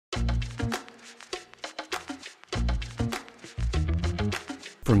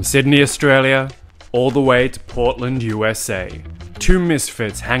From Sydney, Australia, all the way to Portland, USA, two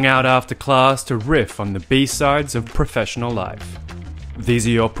misfits hang out after class to riff on the B-sides of professional life. These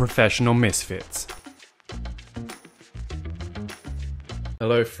are your professional misfits.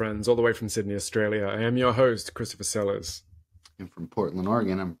 Hello friends, all the way from Sydney, Australia. I am your host, Christopher Sellers. And from Portland,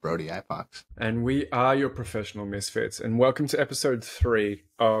 Oregon, I'm Brody Ipox. And we are your professional misfits. And welcome to episode 3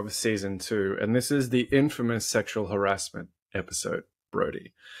 of season 2. And this is the infamous sexual harassment episode,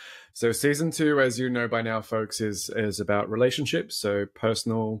 Brody. So season 2, as you know by now, folks, is about relationships. So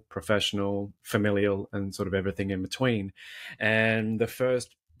personal, professional, familial, and sort of everything in between. And the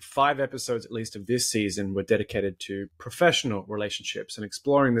first 5 episodes, at least, of this season were dedicated to professional relationships and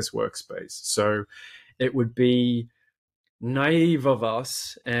exploring this workspace. So it would be naive of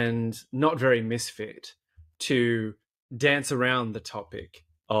us and not very misfit to dance around the topic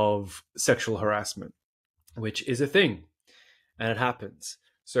of sexual harassment, which is a thing and it happens.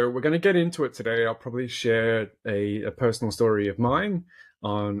 So we're going to get into it today. I'll probably share a personal story of mine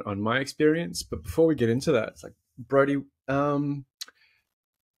on my experience. But before we get into that, it's like, Brody,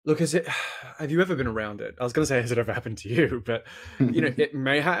 look, have you ever been around it? I was going to say, has it ever happened to you? But, it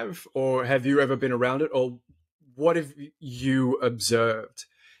may have. Or have you ever been around it? Or what have you observed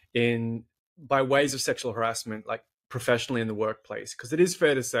by ways of sexual harassment, like professionally in the workplace? Because it is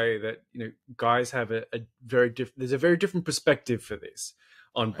fair to say that, guys have there's a very different perspective for this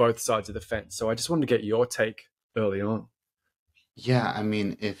on both sides of the fence. So I just wanted to get your take early on. Yeah, I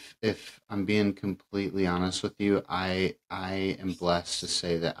mean, if I'm being completely honest with you, I am blessed to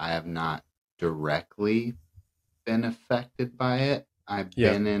say that I have not directly been affected by it. I've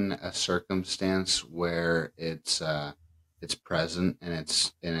been in a circumstance where it's present and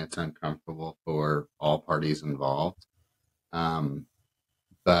it's uncomfortable for all parties involved.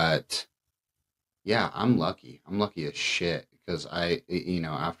 But yeah, I'm lucky. I'm lucky as shit because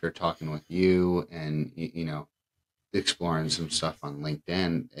after talking with you and exploring some stuff on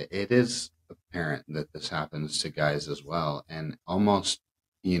LinkedIn, it is apparent that this happens to guys as well, and almost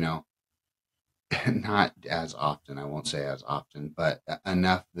not as often, I won't say as often, but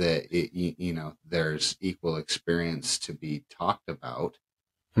enough that there's equal experience to be talked about.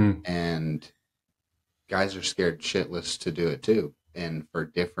 And guys are scared shitless to do it too, and for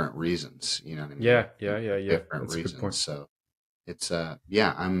different reasons, you know what I mean? Yeah. Different That's reasons. So it's I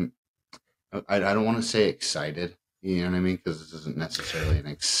don't want to say excited, you know what I mean? Because this isn't necessarily an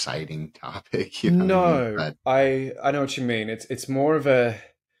exciting topic. You know what I mean? But I know what you mean. It's more of a,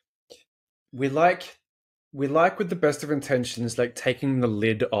 we like with the best of intentions, like taking the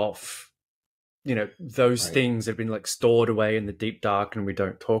lid off, those things that have been like stored away in the deep dark and we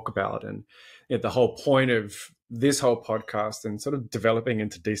don't talk about. And the whole point of this whole podcast and sort of developing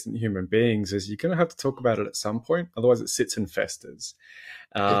into decent human beings is you're going to have to talk about it at some point. Otherwise it sits and festers.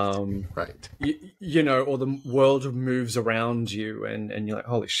 Right. Or the world moves around you and you're like,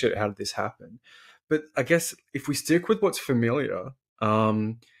 holy shit, how did this happen? But I guess if we stick with what's familiar,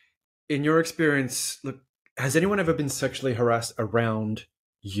 in your experience, look, has anyone ever been sexually harassed around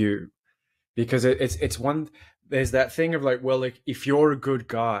you? Because it's one, there's that thing of like, well, like if you're a good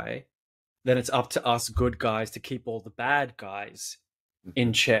guy, then it's up to us good guys to keep all the bad guys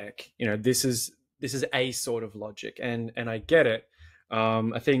in check. This is a sort of logic, and I get it.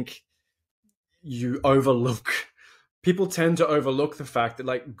 I think people tend to overlook the fact that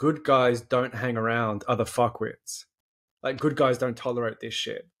like good guys don't hang around other fuckwits. Like good guys don't tolerate this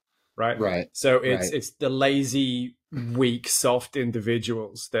shit. Right. So it's the lazy, weak, soft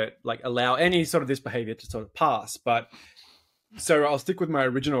individuals that like allow any sort of this behavior to sort of pass. But so I'll stick with my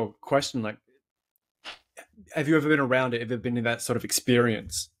original question. Like, have you ever been around it? Ever been in that sort of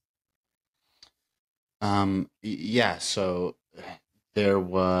experience? Yeah. So there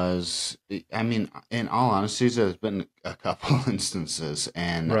was, I mean, in all honesty, there's been a couple instances,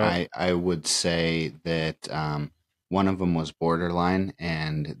 and I would say that, one of them was borderline,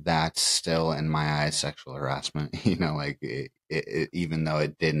 and that's still in my eyes sexual harassment. Like even though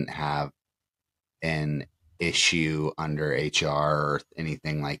it didn't have an issue under HR or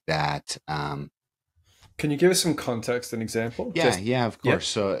anything like that. Can you give us some context and example? Yeah, of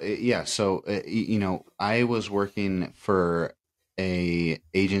course. Yeah. So I was working for a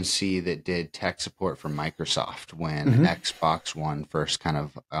agency that did tech support for Microsoft when Xbox One first kind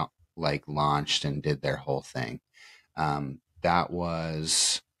of launched and did their whole thing. That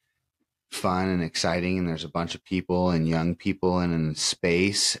was fun and exciting, and there's a bunch of people and young people in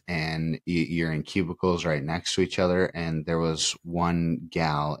space, and you're in cubicles right next to each other. And there was one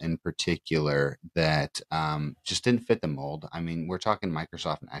gal in particular that just didn't fit the mold. I mean, we're talking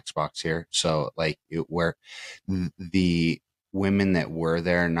Microsoft and Xbox here, so where the women that were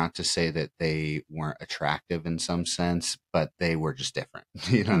there, not to say that they weren't attractive in some sense, but they were just different.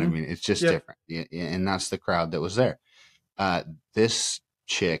 You know what I mean? It's just Yeah. different. And that's the crowd that was there. This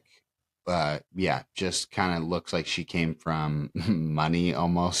chick, yeah, just kind of looks like she came from money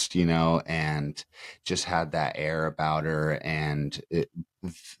almost, and just had that air about her. And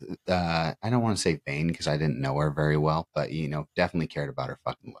I don't want to say vain because I didn't know her very well, but definitely cared about her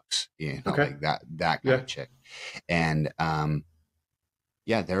fucking looks, Okay. like that kind Yeah. of chick. And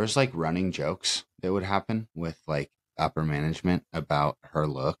yeah, there was like running jokes that would happen with like upper management about her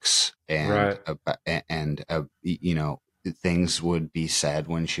looks, and Right. things would be said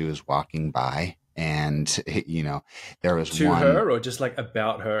when she was walking by, and there was To one. her, or just like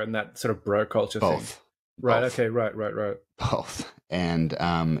about her and that sort of bro culture thing? Both. Right. Both. Okay. Right. Both. And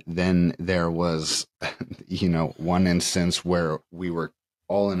then there was one instance where we were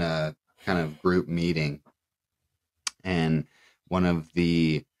all in a kind of group meeting, and one of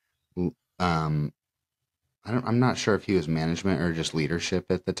the I'm not sure if he was management or just leadership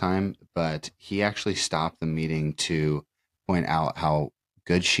at the time, but he actually stopped the meeting to point out how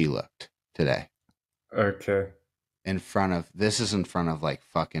good she looked today. Okay. In front of like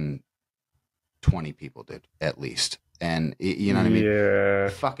fucking 20 people, dude, at least. And you know what I mean? Yeah.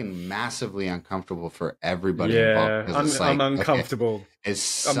 Fucking massively uncomfortable for everybody involved, Yeah. because it's I'm like, okay, uncomfortable.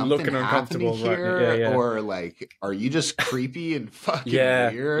 is I'm something looking happening uncomfortable right now. Yeah. here, Yeah. or like, are you just creepy and fucking Yeah.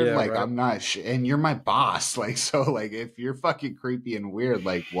 weird? Yeah. Like, Right. I'm not and you're my boss. Like, so like, if you're fucking creepy and weird,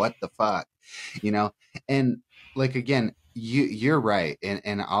 like, what the fuck, and like, again, you're right.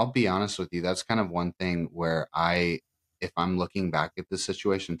 And I'll be honest with you, that's kind of one thing where if I'm looking back at this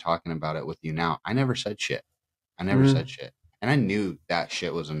situation, talking about it with you now, I never said shit. I never said Mm. shit. And I knew that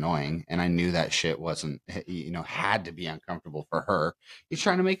shit was annoying, and I knew that shit wasn't, had to be uncomfortable for her. You're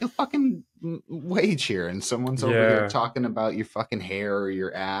trying to make a fucking wage here, and someone's over here Yeah. talking about your fucking hair or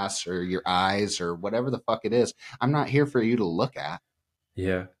your ass or your eyes or whatever the fuck it is. I'm not here for you to look at.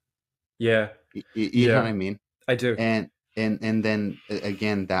 Yeah. Yeah. You know what Yeah. I mean? I do. And then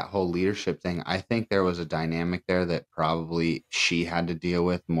again, that whole leadership thing, I think there was a dynamic there that probably she had to deal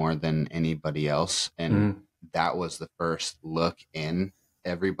with more than anybody else. And Mm. that was the first look in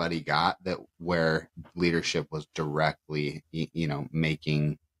everybody got, that where leadership was directly,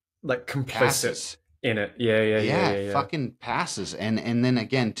 making Like complicit passes. in it. Yeah. Fucking passes. And then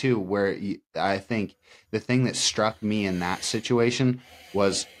again too, where I think the thing that struck me in that situation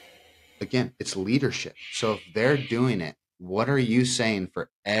was, again, it's leadership. So if they're doing it, what are you saying for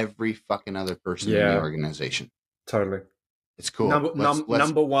every fucking other person in the Yeah. organization? Totally. It's cool. Let's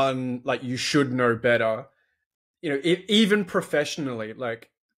Number one, like, you should know better. Even professionally, like,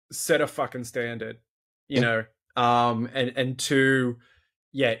 set a fucking standard. yeah, And two,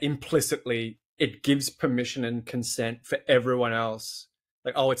 yeah, implicitly, it gives permission and consent for everyone else.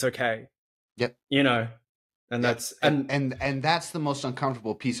 Like, oh, it's okay. yep. And Yep. that's And that's the most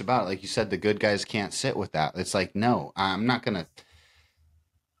uncomfortable piece about it. Like you said, the good guys can't sit with that. It's like, no, I'm not gonna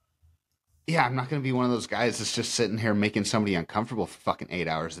be one of those guys that's just sitting here making somebody uncomfortable for fucking 8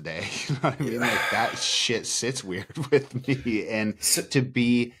 hours a day. You know what I mean? Like, that shit sits weird with me. And to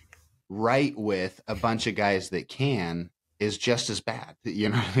be right with a bunch of guys that can is just as bad. You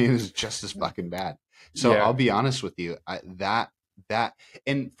know what I mean? It's just as fucking bad. So yeah. I'll be honest with you, that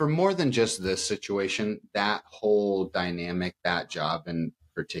and for more than just this situation, that whole dynamic, that job in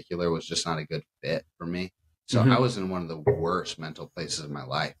particular, was just not a good fit for me. So I was in one of the worst mental places of my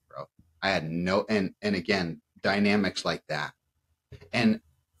life, bro. I had and again, dynamics like that, and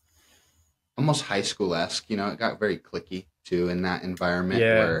almost high school-esque, it got very cliquey too in that environment,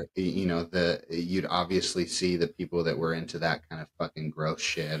 Yeah. where you'd obviously see the people that were into that kind of fucking gross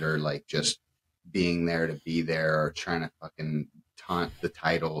shit, or like just being there to be there, or trying to fucking taunt the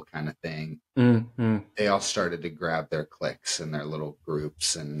title kind of thing. They all started to grab their cliques and their little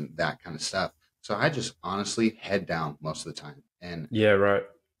groups and that kind of stuff. So I just honestly head down most of the time. And Yeah, right.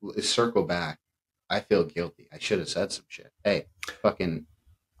 circle back, I feel guilty. I should have said some shit. Hey, fucking,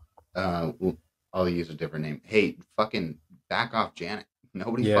 I'll use a different name. Hey, fucking back off Janet.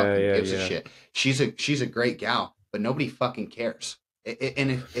 Nobody fucking gives a shit. She's a great gal, but nobody fucking cares.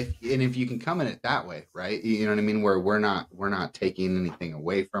 And if you can come in it that way, right? You know what I mean? Where we're not taking anything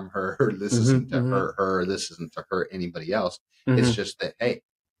away from her. This isn't to hurt her. This isn't to hurt anybody else. It's just that, hey,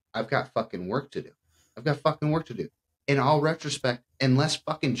 I've got fucking work to do. In all retrospect, unless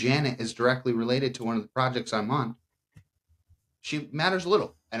fucking Janet is directly related to one of the projects I'm on, she matters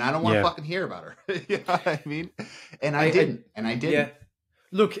little, and I don't want to fucking hear about her. You know what I mean? And I didn't. Yeah.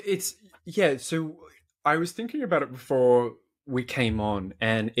 Look, so I was thinking about it before we came on,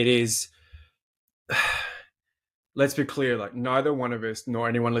 and it is let's be clear, like neither one of us nor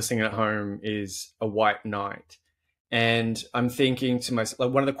anyone listening at home is a white knight. And I'm thinking to myself,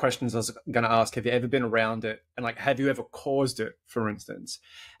 like one of the questions I was going to ask, have you ever been around it? And like, have you ever caused it, for instance?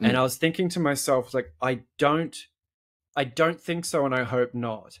 And I was thinking to myself, like, I don't think so. And I hope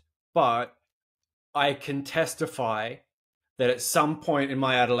not, but I can testify that at some point in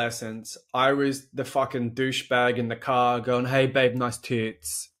my adolescence, I was the fucking douchebag in the car going, hey babe, nice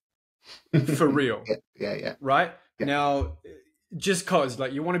tits. For real. Yeah. Right? Yeah. Now, just cause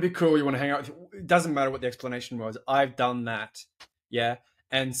like you want to be cool, you want to hang out, it doesn't matter what the explanation was. I've done that. Yeah.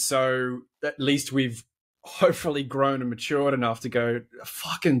 And so at least we've hopefully grown and matured enough to go,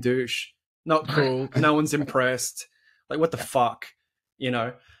 fucking douche. Not cool. No one's impressed. Like what the fuck? You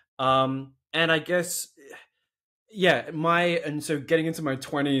know? And I guess yeah, and so getting into my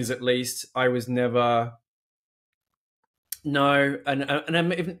 20s at least, I was never no, and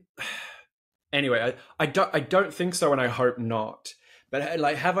I'm even anyway, I don't think so, and I hope not. But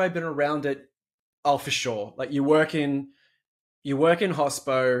like, have I been around it? Oh, for sure. Like you work in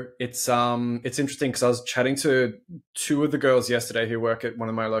hospo. It's interesting because I was chatting to two of the girls yesterday who work at one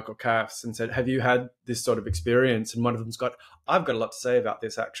of my local cafes and said, have you had this sort of experience? And one of them's got, I've got a lot to say about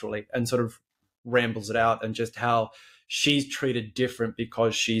this actually, and sort of rambles it out and just how she's treated different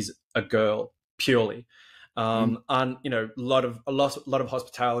because she's a girl purely. And you know, a lot of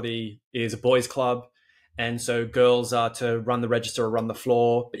hospitality is a boys' club, and so girls are to run the register or run the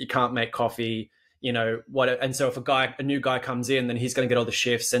floor, but you can't make coffee. You know what? And so if a new guy comes in, then he's going to get all the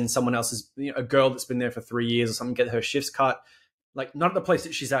shifts, and someone else is, you know, a girl that's been there for 3 years or something, get her shifts cut. Like not at the place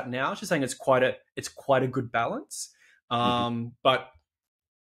that she's at now. She's saying it's quite a good balance. But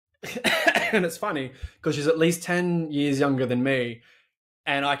and it's funny because she's at least 10 years younger than me.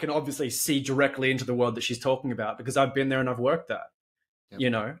 And I can obviously see directly into the world that she's talking about because I've been there and I've worked that,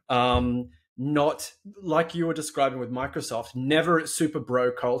 you know, not like you were describing with Microsoft, never at super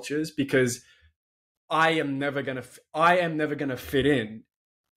bro cultures, because I am never going to fit in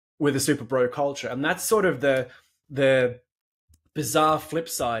with a super bro culture. And that's sort of the bizarre flip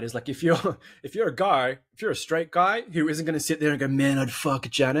side is like, if you're a straight guy who isn't going to sit there and go, man, I'd fuck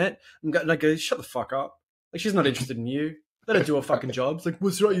Janet. I'm going to go, shut the fuck up. Like, she's not interested in you. Let her do her fucking jobs. Like,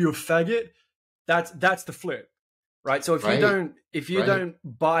 what's right? You a faggot? That's the flip, right? So if you don't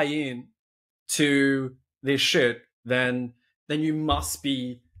buy in to this shit, then you must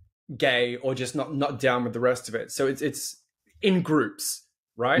be gay or just not down with the rest of it. So it's in groups,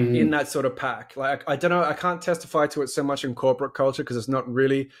 right? In that sort of pack. Like I don't know, I can't testify to it so much in corporate culture because it's not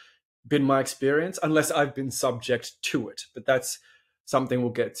really been my experience unless I've been subject to it. But that's something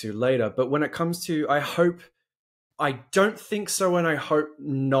we'll get to later. But when it comes to, I don't think so, and I hope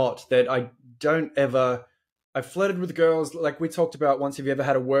not, that I've flirted with girls, like we talked about once. Have you ever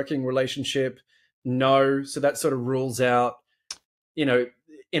had a working relationship? No. So that sort of rules out, you know,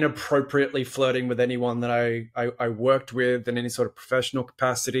 inappropriately flirting with anyone that I worked with in any sort of professional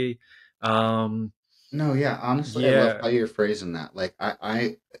capacity. No, yeah, honestly, I love how you're phrasing that. Like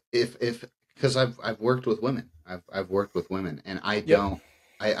if because I've worked with women. I've worked with women, and I don't,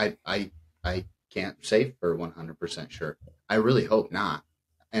 I can't say for 100% sure. I really hope not,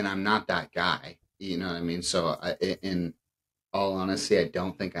 and I'm not that guy. You know what I mean? So, in all honesty, I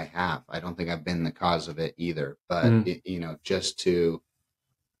don't think I have. I don't think I've been the cause of it either. But you know, just to,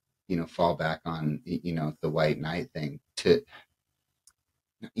 you know, fall back on, you know, the white knight thing.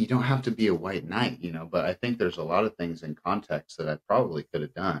 You don't have to be a white knight, you know. But I think there's a lot of things in context that I probably could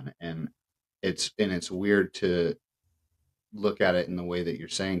have done, and it's weird to look at it in the way that you're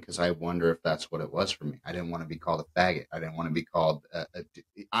saying, because I wonder if that's what it was for me. I didn't want to be called a faggot. I didn't want to be called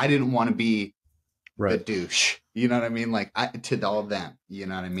I didn't want to be a douche. You know what I mean? Like to all of them. You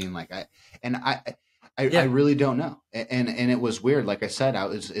know what I mean? Like I really don't know. And it was weird. Like I said,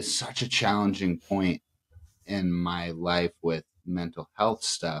 it's such a challenging point in my life with mental health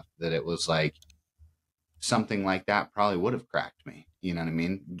stuff that it was like something like that probably would have cracked me. You know what I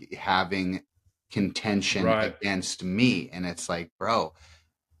mean? Having contention against me, and it's like, bro,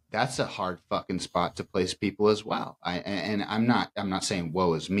 that's a hard fucking spot to place people as well. I'm not saying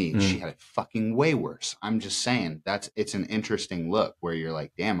woe is me. She had it fucking way worse. I'm just saying it's an interesting look where you're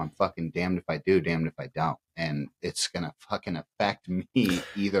like, damn, I'm fucking damned if I do, damned if I don't, and it's gonna fucking affect me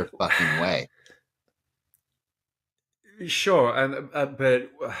either fucking way. Sure, and but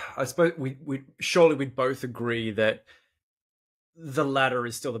I suppose we'd both agree that the latter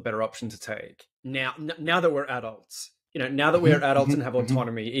is still the better option to take. Now that we're adults, you know, now that we're adults and have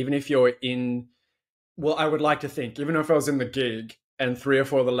autonomy, even if you're in, well, I would like to think, even if I was in the gig and 3 or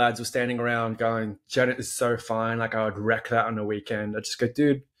 4 of the lads were standing around going, Janet is so fine, like I would wreck that on a weekend, I'd just go,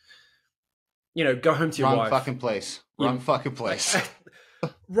 dude, you know, go home to your Wrong wife. fucking place. Wrong fucking place.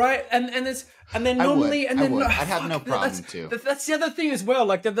 Right, and then normally, I'd have no problem too. That's the other thing as well.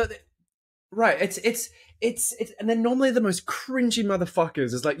 Like right, it's and then normally the most cringy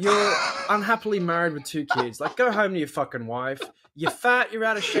motherfuckers is like, you're unhappily married with 2 kids. Like, go home to your fucking wife. You're fat. You're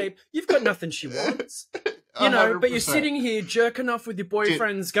out of shape. You've got nothing she wants. You know, 100%. But you're sitting here jerking off with your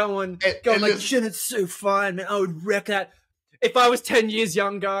boyfriends, going like, shit, it's so fine, man. I would wreck that. If I was 10 years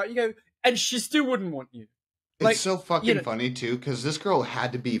younger, you go, and she still wouldn't want you. Like, it's so fucking funny too, because this girl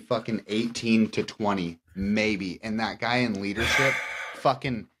had to be fucking 18 to 20, maybe, and that guy in leadership,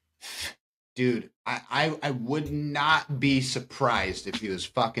 fucking, dude, I would not be surprised if he was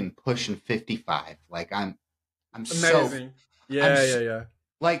fucking pushing 55. Like, I'm amazing. So yeah.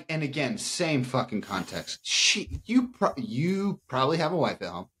 Like, and again, same fucking context. You probably have a wife at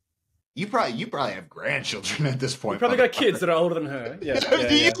home. You probably have grandchildren at this point. You probably got kids that are older than her. Yeah.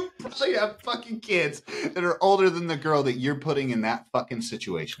 You probably have fucking kids that are older than the girl that you're putting in that fucking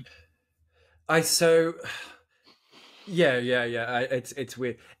situation. It's weird.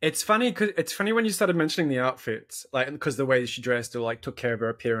 It's funny when you started mentioning the outfits, like, because the way she dressed or like took care of her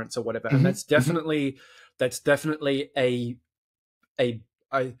appearance or whatever, and that's definitely a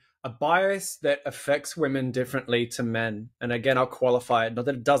bias that affects women differently to men. And again, I'll qualify it. Not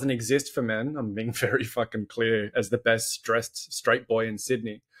that it doesn't exist for men. I'm being very fucking clear as the best dressed straight boy in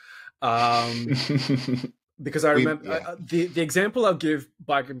Sydney. Because I remember the example I'll give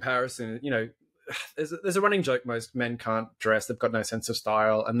by comparison, you know, there's a running joke. Most men can't dress. They've got no sense of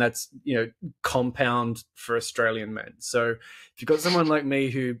style. And that's, you know, compound for Australian men. So if you've got someone like me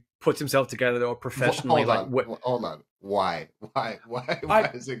who puts himself together or professionally, hold on. Why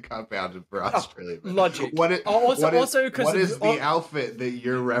is it compounded for Australia? Logic. What is the outfit that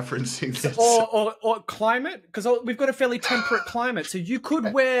you're referencing? Or climate? Because we've got a fairly temperate climate, so you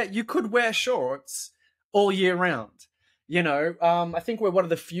could wear shorts all year round. You know, I think we're one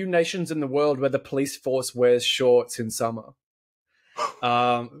of the few nations in the world where the police force wears shorts in summer.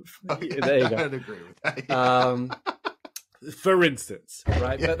 There you go. I'd agree with that. Yeah. For instance,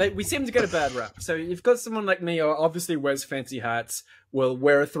 right? Yeah. But we seem to get a bad rap. So you've got someone like me who obviously wears fancy hats, will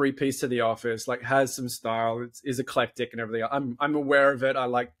wear a 3-piece to the office, like has some style, is eclectic and everything. I'm aware of it. I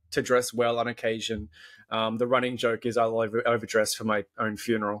like to dress well on occasion. The running joke is I'll overdress for my own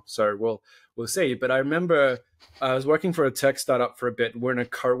funeral. So we'll see. But I remember I was working for a tech startup for a bit. We're in a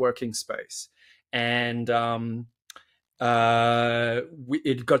co-working space, and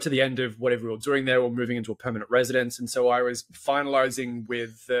it got to the end of whatever we were doing there. We were moving into a permanent residence, and so I was finalizing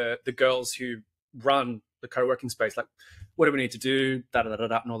with the girls who run the co-working space, like, what do we need to do,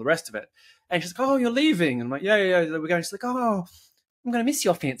 and all the rest of it. And she's like, oh, you're leaving? And I'm like, yeah, we're going. She's like, oh, I'm going to miss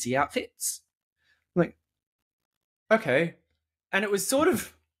your fancy outfits. I'm like, okay. And it was sort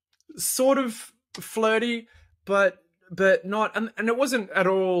of flirty, but not, and it wasn't at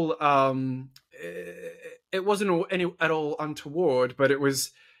all, it wasn't at all untoward, but it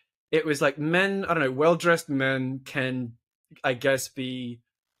was like men, I don't know, well-dressed men can, I guess, be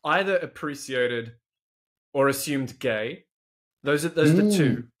either appreciated or assumed gay. Those are the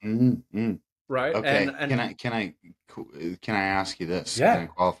two. Right? Okay. And can I ask you this? Yeah. Can I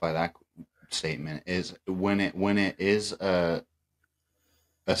qualify that statement? Is when it is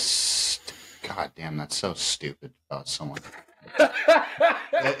God damn, that's so stupid about someone.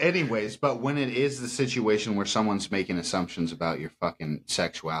 Anyways, but when it is the situation where someone's making assumptions about your fucking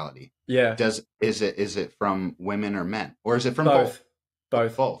sexuality, yeah, is it from women or men, or is it from both?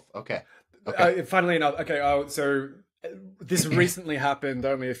 Both. Okay. Funnily enough, so this recently happened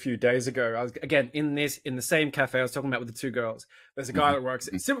only a few days ago. I was again in the same cafe I was talking about with the 2 girls. There's a guy that works.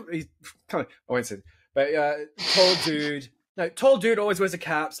 He's kind of, I won't say, but tall dude, always wears a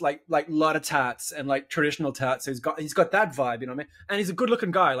caps, like lot of tats and like traditional tats. So he's got that vibe, you know what I mean? And he's a good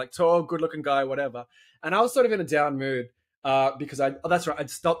looking guy, like tall, good looking guy, whatever. And I was sort of in a down mood because that's right, I'd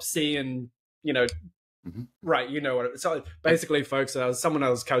stopped seeing, you know, right, you know what. So basically, folks, someone I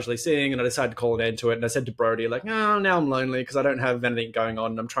was casually seeing, and I decided to call an end to it. And I said to Brody, like, no, now I'm lonely because I don't have anything going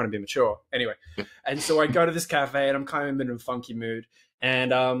on, and I'm trying to be mature. Anyway, and so I go to this cafe, and I'm kind of in a funky mood.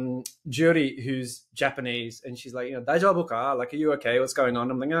 And Judy, who's Japanese, and she's like, you know, daijoubu ka? Like, are you okay? What's going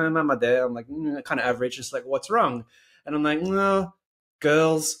on? I'm like, I'm not there. I'm like, kind of average. Just like, what's wrong? And I'm like, no,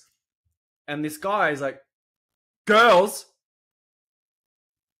 girls. And this guy is like, girls?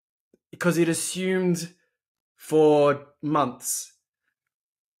 Because he'd assumed for months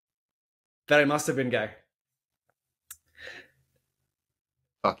that I must have been gay.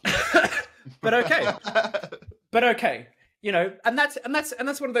 Fuck you. But okay. You know, and that's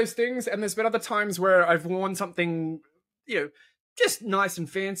one of those things. And there's been other times where I've worn something, you know, just nice and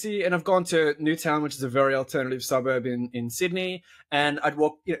fancy. And I've gone to Newtown, which is a very alternative suburb in Sydney, and I'd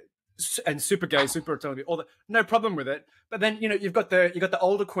walk, and super gay, super alternative, no problem with it. But then, you've got the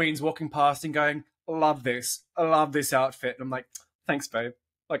older queens walking past and going, I love this outfit. And I'm like, thanks, babe.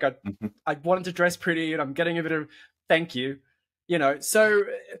 Like I wanted to dress pretty, and I'm getting a bit of thank you, So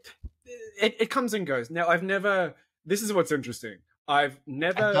it comes and goes. Now this is what's interesting. I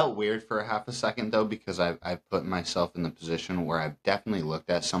felt weird for a half a second though, because I've put myself in the position where I've definitely looked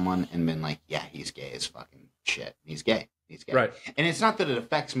at someone and been like, yeah, he's gay as fucking shit. He's gay. Right. And it's not that it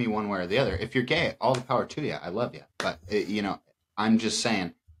affects me one way or the other. If you're gay, all the power to you. I love you. But I'm just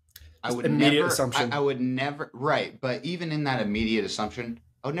saying, I would never, right. But even in that immediate assumption,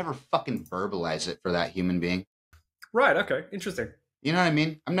 I would never fucking verbalize it for that human being. Right. Okay. Interesting. You know what I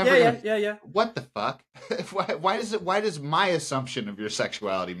mean? I'm never yeah. What the fuck? Why does my assumption of your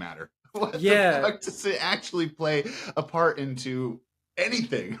sexuality matter? What the fuck does it actually play a part into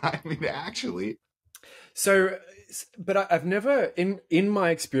anything? I mean, actually. So, but I've never, in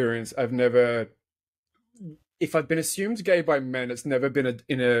my experience, if I've been assumed gay by men, it's never been it's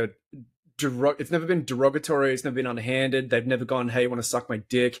never been derogatory. It's never been underhanded. They've never gone, hey, you want to suck my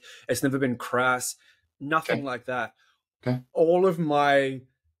dick? It's never been crass. Nothing like that. Okay. All of my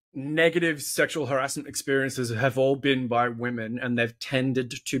negative sexual harassment experiences have all been by women, and they've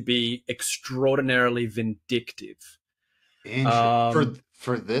tended to be extraordinarily vindictive.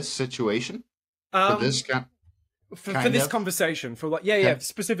 For this situation? For this for this conversation,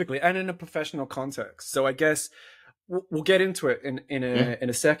 specifically, and in a professional context. So I guess we'll get into it in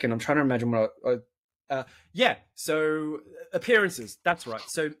a second. I'm trying to imagine what so appearances, that's right.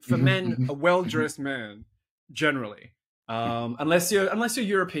 So for men, a well-dressed man generally, unless you're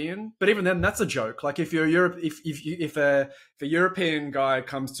European, but even then that's a joke. Like if a European guy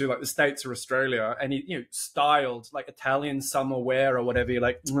comes to like the States or Australia and he styled like Italian summer wear or whatever, you're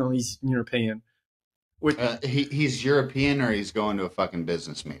like, no, he's European. He's European, or he's going to a fucking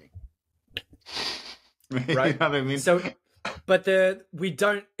business meeting. Right. You know what I mean? So, but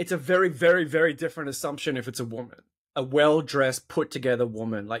it's a very, very, very different assumption if it's a woman, a well-dressed, put-together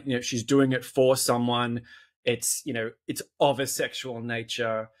woman. Like, she's doing it for someone. It's, it's of a sexual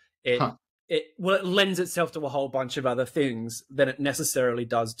nature. It lends itself to a whole bunch of other things than it necessarily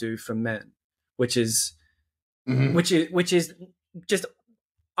does do for men, which is just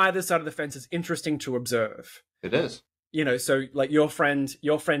either side of the fence is interesting to observe. It is. So like your friend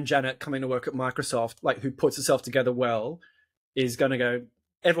Janet coming to work at Microsoft, like who puts herself together well, is going to go,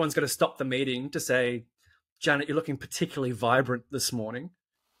 everyone's going to stop the meeting to say, Janet, you're looking particularly vibrant this morning.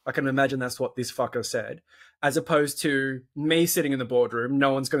 I can imagine that's what this fucker said, as opposed to me sitting in the boardroom.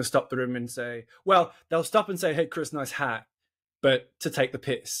 No one's going to stop the room and say, well, they'll stop and say, hey, Chris, nice hat, but to take the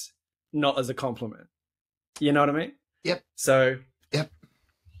piss, not as a compliment. You know what I mean? Yep. So. Yep.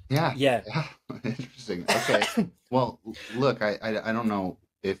 Yeah. Interesting. Okay. Well, look, I don't know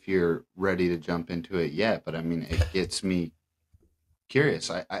if you're ready to jump into it yet, but I mean, it gets me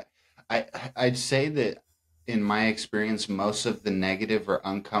curious. I'd say that in my experience, most of the negative or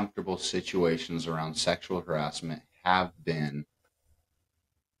uncomfortable situations around sexual harassment have been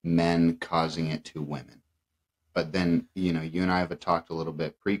men causing it to women. But then, you and I have talked a little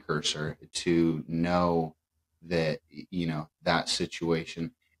bit precursor to know that, that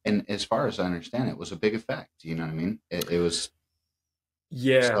situation. And as far as I understand, it was a big effect. You know what I mean? It was.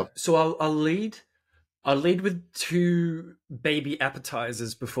 Yeah. So I'll lead with two baby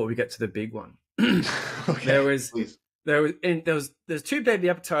appetizers before we get to the big one. Okay, there's two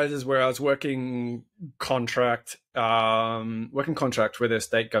baby appetizers where I was working contract with a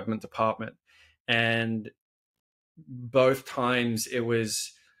state government department, and both times it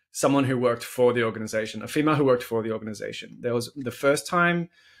was someone who worked for the organization, a female who worked for the organization. There was the first time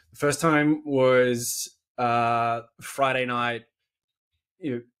was Friday night,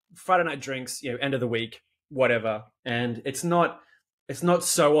 Friday night drinks, end of the week, whatever. And it's not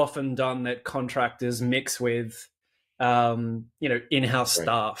so often done that contractors mix with, in-house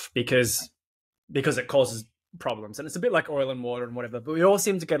staff because it causes problems. And it's a bit like oil and water and whatever, but we all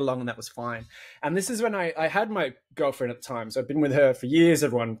seemed to get along and that was fine. And this is when I had my girlfriend at the time. So I've been with her for years.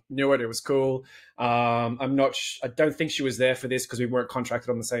 Everyone knew it. It was cool. I don't think she was there for this because we weren't contracted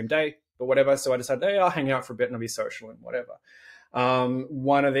on the same day, but whatever. So I decided, hey, I'll hang out for a bit and I'll be social and whatever.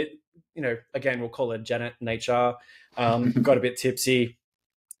 One of it, again, we'll call her Janet in HR, got a bit tipsy,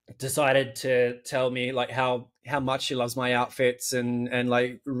 decided to tell me like how much she loves my outfits and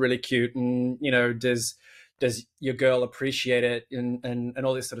like really cute. And, does your girl appreciate it and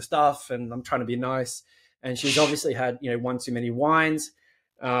all this sort of stuff? And I'm trying to be nice. And she's obviously had, one too many wines.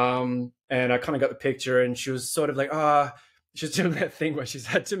 And I kind of got the picture and she was sort of like, she's doing that thing where she's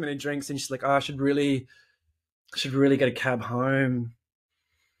had too many drinks and she's like, oh, I should really get a cab home,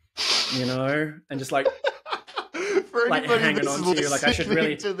 you know, and just like For like anybody hanging that's on to you, like I should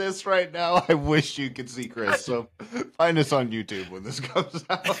really to this right now, I wish you could see Chris. So find us on YouTube when this comes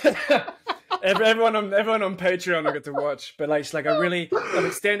out. everyone on Patreon will get to watch, but like she's like,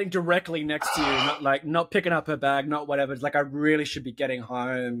 I'm standing directly next to you, not picking up her bag, not whatever. It's like I really should be getting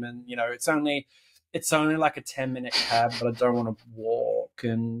home, and you know, it's only like a 10-minute cab, but I don't want to walk,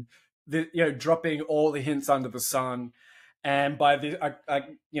 and dropping all the hints under the sun. And by the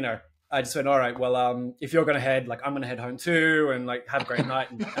I just went, all right, well, if you're gonna head, like I'm gonna head home too, and like have a great night,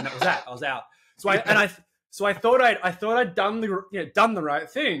 and that was that. I was out. So I thought I'd done the right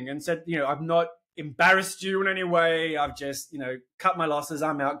thing and said, I've not embarrassed you in any way. I've just, cut my losses.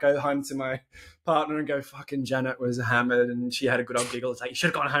 I'm out. Go home to my partner and go, fucking Janet was hammered and she had a good old giggle. It's like, you should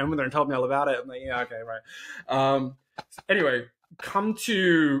have gone home with her and told me all about it. I'm like, yeah, okay, right. Anyway, come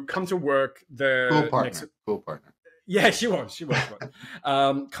to work Cool partner. Yeah, she was.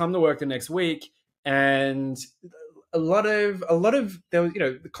 Come to work the next week, and a lot of there was,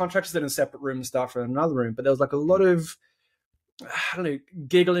 the contractors in a separate room and staff in another room, but there was like a lot of, I don't know,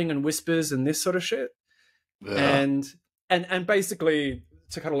 giggling and whispers and this sort of shit. Yeah. And basically,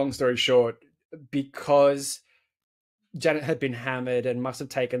 to cut a long story short, because Janet had been hammered and must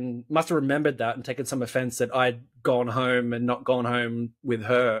have remembered that and taken some offense that I'd gone home and not gone home with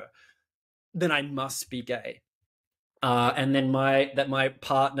her, then I must be gay. And then my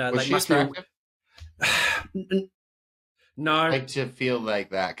partner was she attractive? No, like to feel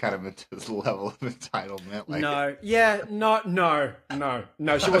like that kind of a level of entitlement. Like no, yeah, no.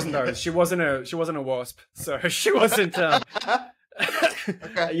 She wasn't those. She wasn't a wasp, so she wasn't. Okay.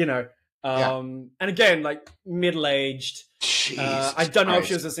 And again, like middle-aged. I don't know if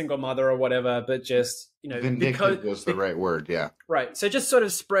she was a single mother or whatever, but just vindictive was the right word, yeah. Right. So just sort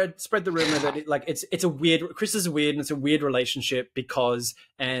of spread the rumor that it's a weird. Chris is weird, and it's a weird relationship because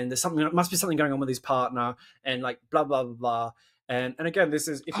there's must be something going on with his partner, and like blah blah blah blah. And again, this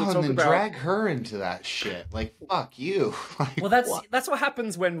is if you talk about drag her into that shit, like fuck you. Like, well, that's what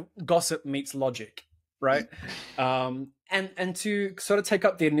happens when gossip meets logic, right? And to sort of take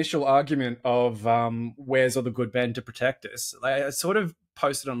up the initial argument of where's all the good men to protect us, I sort of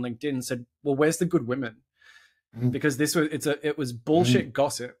posted on LinkedIn and said, well, where's the good women? Because it was bullshit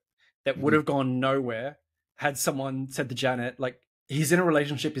gossip that would have gone nowhere had someone said to Janet, like, he's in a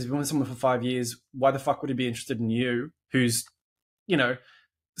relationship, he's been with someone for 5 years, why the fuck would he be interested in you, who's,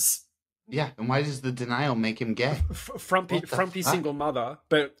 yeah, and why does the denial make him gay? Frumpy single mother,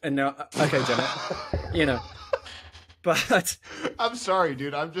 and now, okay, Janet, but I'm sorry,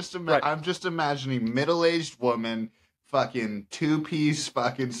 dude. I'm just imagining middle-aged woman, fucking two-piece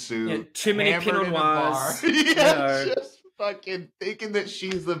fucking suit, yeah, too many Pinot Noirs, just fucking thinking that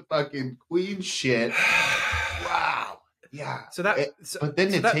she's the fucking queen shit. Wow, yeah. But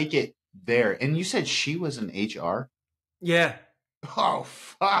then to take it there, and you said she was an HR. Yeah. Oh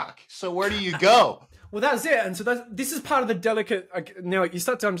fuck! So where do you go? Well, that's it. And so this is part of the delicate. Now you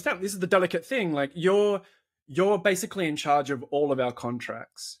start to understand. This is the delicate thing. Like you're basically in charge of all of our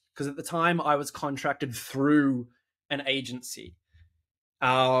contracts, because at the time I was contracted through an agency.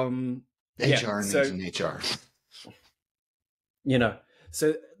 HR needs an HR.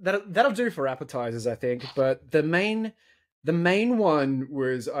 So that'll do for appetizers, I think. But the main one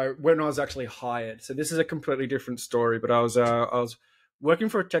was when I was actually hired. So this is a completely different story. But I was working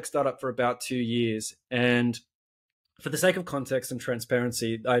for a tech startup for about 2 years, and for the sake of context and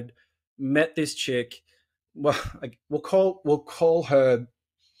transparency, I'd met this chick. Well, we'll call her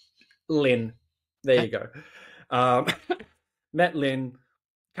Lynn. There you go. Met Lynn,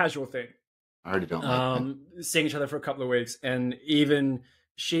 casual thing. I already don't like that. Seeing each other for a couple of weeks, and even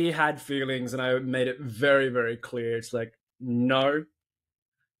she had feelings, and I made it very, very clear. It's like, no,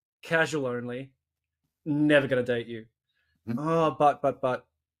 casual only, never gonna date you. Mm-hmm. Oh, but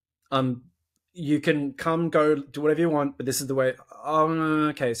you can come, go, do whatever you want, but this is the way. Oh,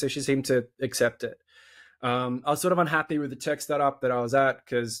 okay. So she seemed to accept it. I was sort of unhappy with the tech startup that I was at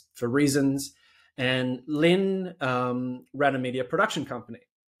because for reasons. And Lynn ran a media production company,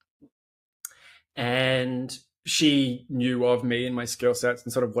 and she knew of me and my skill sets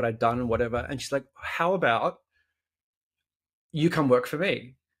and sort of what I'd done and whatever. And she's like, "How about you come work for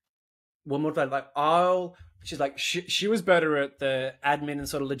me?" One more time, she's like, she was better at the admin and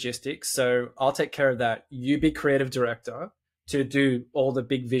sort of logistics, so I'll take care of that. You be creative director to do all the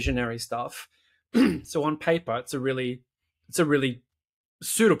big visionary stuff. So on paper, it's a really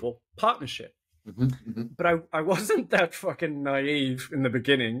suitable partnership. Mm-hmm, mm-hmm. But I wasn't that fucking naive in the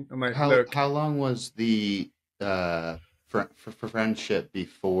beginning. I'm like, how long was the for friendship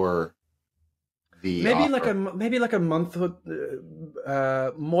before the maybe offer? like a month or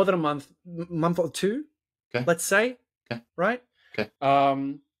more than a month or two, Okay. let's say. Okay. Right. Okay.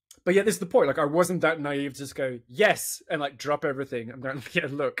 But yeah, this is the point. Like, I wasn't that naive to just go yes and like drop everything. I'm going, yeah,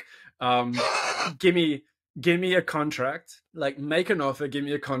 look, give me a contract, like make an offer, give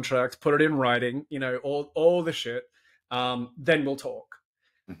me a contract, put it in writing, you know, all the shit. Then we'll talk.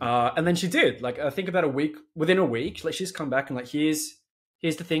 And then she did. Like, I think about within a week, like, she's come back and like, here's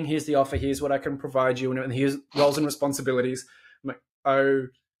the thing, here's the offer, here's what I can provide you, and here's roles and responsibilities. I'm like, oh,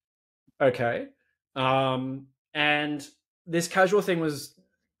 okay. And this casual thing was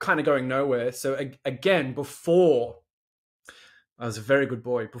kind of going nowhere. So again, before, I was a very good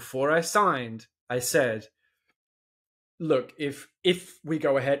boy. Before I signed, I said, look, if we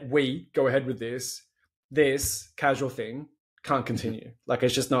go ahead with this casual thing can't continue. Like,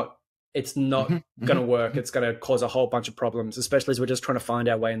 it's not going to work. It's going to cause a whole bunch of problems, especially as we're just trying to find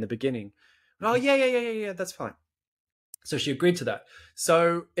our way in the beginning. Oh, yeah, that's fine. So she agreed to that.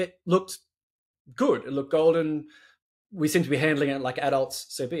 So it looked good. It looked golden. We seem to be handling it like adults,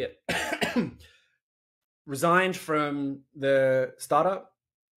 so be it. Resigned from the startup,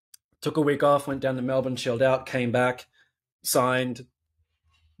 took a week off, went down to Melbourne, chilled out, came back, signed,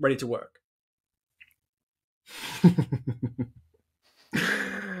 ready to work.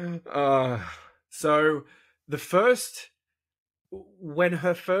 So when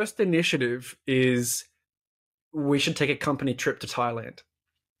her first initiative is, we should take a company trip to Thailand.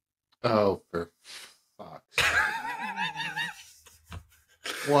 Oh, for fuck's sake.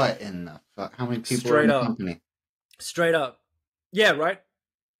 What in the fuck? How many people are in the company? Straight up. Yeah, right?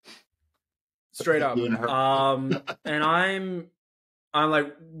 Straight up. And I'm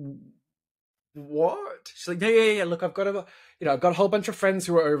like, what? She's like, yeah. Look, I've got a whole bunch of friends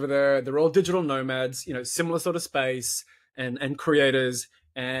who are over there. They're all digital nomads, you know, similar sort of space and creators.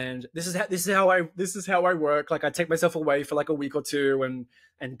 And this is how I work. Like, I take myself away for like a week or two and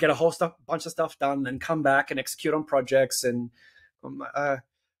get a bunch of stuff done and come back and execute on projects. And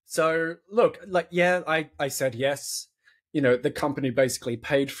so look, like, yeah, I said yes. You know, the company basically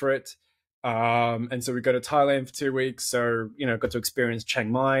paid for it. And so we go to Thailand for 2 weeks. So, you know, got to experience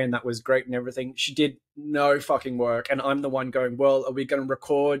Chiang Mai, and that was great and everything. She did no fucking work. And I'm the one going, well, are we going to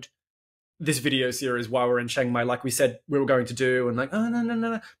record this video series while we're in Chiang Mai, like we said we were going to do? And like, oh,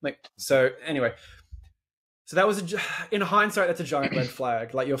 no. Like, so anyway, so that was, in hindsight, that's a giant red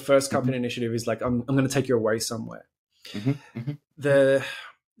flag. Like, your first company initiative is like, I'm going to take you away somewhere.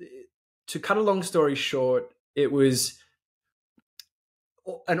 To cut a long story short, it was,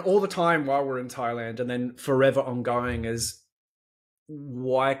 and all the time while we're in Thailand, and then forever ongoing, is,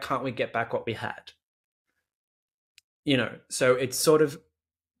 why can't we get back what we had? You know, so it sort of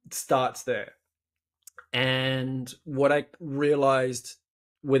starts there. And what I realized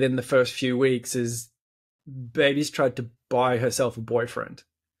within the first few weeks is, Baby's tried to buy herself a boyfriend.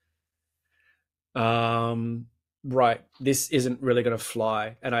 Right, this isn't really going to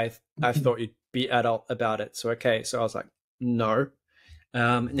fly. And I thought you'd be adult about it. So, okay. So I was like, no.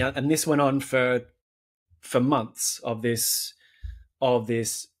 Now, and this went on for months of this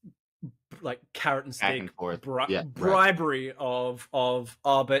like carrot and stick bribery of oh,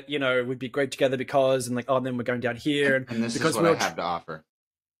 but you know, we'd be great together because, and like, oh, and then we're going down here, and this because is what I have to offer.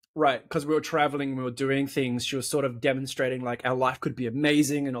 Right, because we were traveling, we were doing things. She was sort of demonstrating like our life could be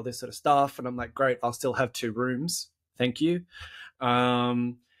amazing and all this sort of stuff. And I'm like, great, I'll still have 2 rooms, thank you.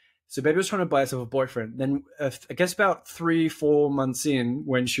 So Baby was trying to buy herself a boyfriend. Then I guess about 3-4 months in,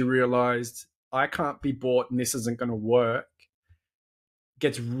 when she realized, I can't be bought and this isn't going to work,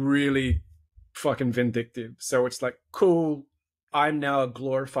 gets really fucking vindictive. So it's like, cool, I'm now a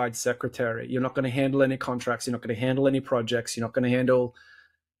glorified secretary. You're not going to handle any contracts. You're not going to handle any projects. You're not going to handle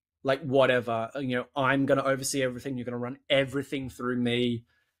like whatever. You know, I'm going to oversee everything. You're going to run everything through me.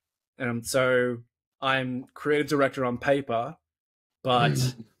 So I'm creative director on paper,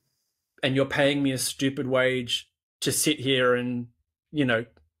 but and you're paying me a stupid wage to sit here and, you know,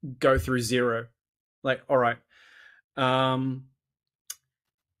 go through zero. Like, all right. And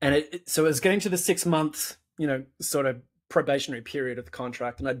so it was getting to the 6 month, you know, sort of probationary period of the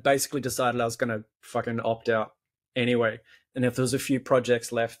contract. And I basically decided I was going to fucking opt out anyway. And if there was a few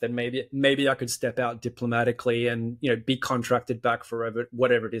projects left, then maybe I could step out diplomatically and, you know, be contracted back forever,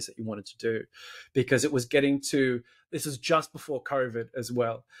 whatever it is that you wanted to do. Because it was getting to, this was just before COVID as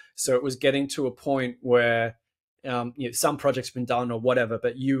well. So it was getting to a point where, you know, some projects have been done or whatever,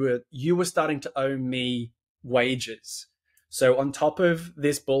 but you were starting to owe me wages. So on top of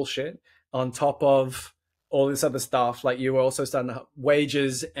this bullshit, on top of all this other stuff. Like you were also starting to have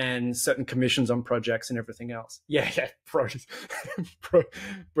wages and certain commissions on projects and everything else. Yeah, Brody's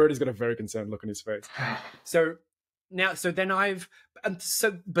got a very concerned look on his face. So but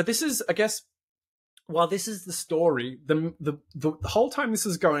this is, I guess, while this is the story, the whole time this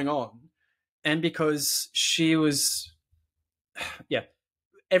is going on, and because she was, yeah,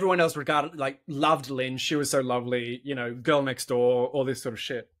 everyone else loved Lynn. She was so lovely, girl next door, all this sort of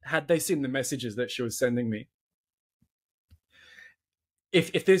shit. Had they seen the messages that she was sending me,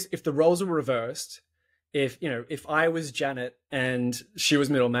 if the roles were reversed, if I was Janet and she was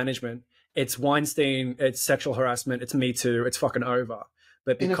middle management, it's Weinstein, it's sexual harassment, it's Me Too, it's fucking over.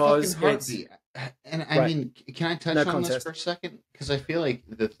 But because it's, and I mean, can I touch on this for a second? Because I feel like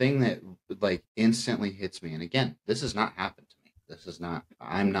the thing that like instantly hits me, and again, this has not happened to me. This is not,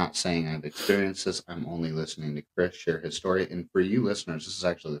 I'm not saying I've experienced this. I'm only listening to Chris share his story. And for you listeners, this is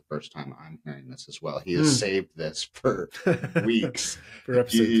actually the first time I'm hearing this as well. He has saved this for weeks, for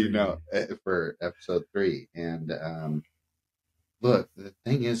episode 3. And look, the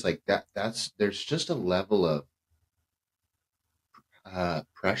thing is like there's just a level of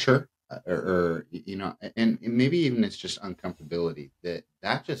pressure or and maybe even it's just uncomfortability that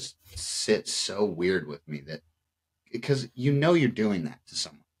just sits so weird with me, that because you're doing that to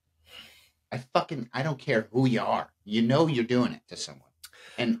someone. I don't care who you are, you're doing it to someone.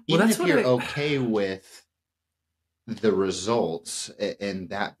 And even if you're okay with the results and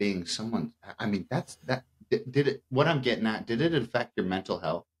that being someone, I mean, what I'm getting at, did it affect your mental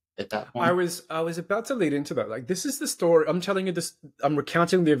health at that point? I was about to lead into that. Like, this is the story. I'm telling you this. I'm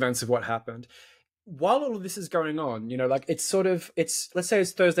recounting the events of what happened. While all of this is going on, let's say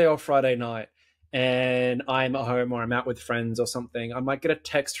it's Thursday or Friday night, and I'm at home or I'm out with friends or something. I might get a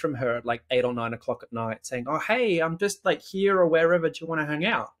text from her at like 8 or 9 o'clock at night saying, "Oh, hey, I'm just like here or wherever. Do you want to hang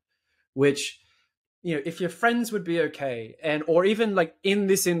out?" Which, if your friends would be okay, or even like in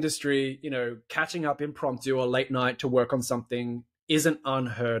this industry, catching up impromptu or late night to work on something isn't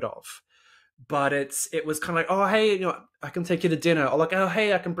unheard of. But it was kind of like, "Oh, hey, I can take you to dinner," or like, "Oh,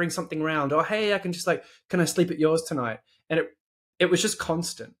 hey, I can bring something around," or "Hey, I can just like, can I sleep at yours tonight?" And it was just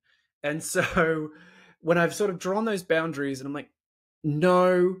constant. And so when I've sort of drawn those boundaries and I'm like,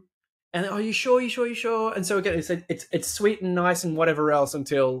 "No," and "Are you sure? You sure? You sure?" And so again, it's sweet and nice and whatever else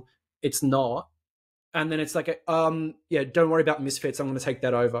until it's not. And then it's like, yeah, don't worry about Misfits. I'm going to take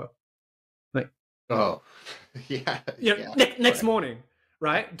that over. Like, oh, yeah. Next morning,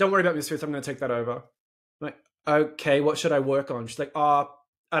 right? Don't worry about Misfits. I'm going to take that over. I'm like, okay, what should I work on? She's like, I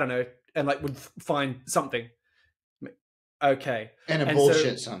don't know. And like would find something. Like, okay. And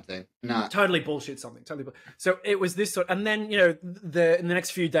bullshit something. Not totally bullshit something. So it was this sort, and then, in the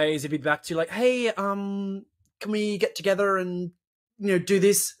next few days, it'd be back to like, "Hey, can we get together and, do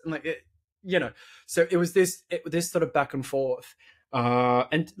this?" And like, so it was this sort of back and forth.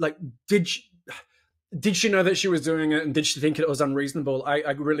 And like, did she know that she was doing it, and did she think it was unreasonable?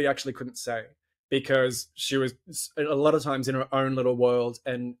 I really actually couldn't say, because she was a lot of times in her own little world,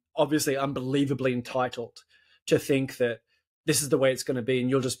 and obviously unbelievably entitled to think that this is the way it's going to be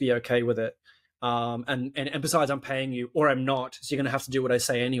and you'll just be okay with it. And besides, I'm paying you or I'm not, so you're going to have to do what I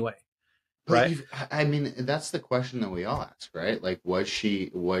say anyway. But right? I mean, that's the question that we all ask, right? Like, was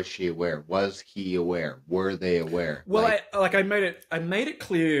she aware? Was he aware? Were they aware? Well, I made it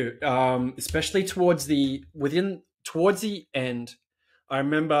clear, especially towards the end. I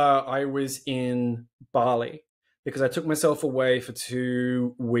remember I was in Bali because I took myself away for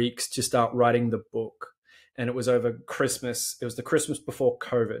 2 weeks to start writing the book, and it was over Christmas. It was the Christmas before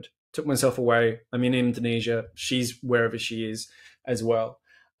COVID. Took myself away. I'm in Indonesia. She's wherever she is as well.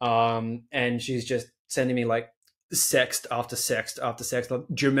 And she's just sending me like sext after sext after sext. Like,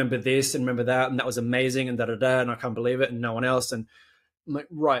 "Do you remember this and remember that? And that was amazing and da-da-da, and I can't believe it, and no one else." And I'm like,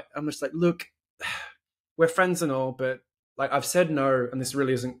 right. I'm just like, look, we're friends and all, but like, I've said no, and this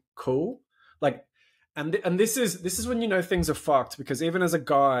really isn't cool. Like, and this is when things are fucked, because even as a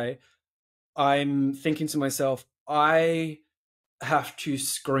guy, I'm thinking to myself, I have to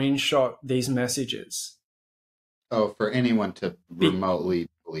screenshot these messages. Oh, for anyone to remotely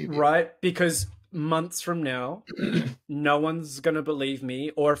believe you. Right? Because months from now, no one's going to believe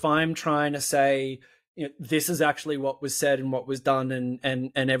me. Or if I'm trying to say, this is actually what was said and what was done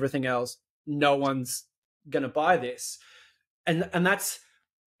and everything else, no one's going to buy this. And that's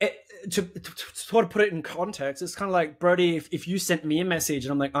it. To sort of put it in context, it's kind of like, Brody, if you sent me a message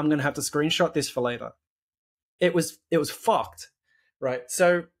and I'm like, I'm going to have to screenshot this for later, it was fucked. Right?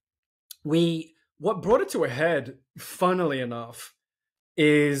 So what brought it to a head, funnily enough,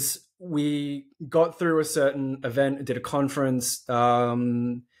 is we got through a certain event, did a conference.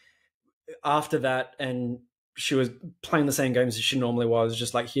 after that, and she was playing the same games as she normally was,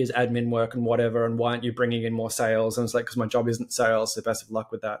 just like, here's admin work and whatever, and why aren't you bringing in more sales? And it's like, because my job isn't sales, so best of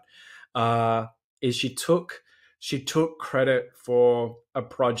luck with that. Is she took credit for a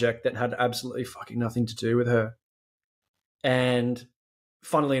project that had absolutely fucking nothing to do with her. And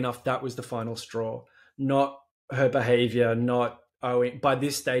funnily enough, that was the final straw. Not her behavior, not owing. By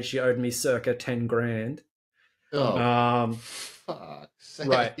this stage, she owed me circa 10 grand. Oh, fuck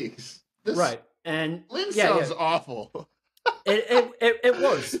sakes. Right. Right. And Lynn sounds awful. It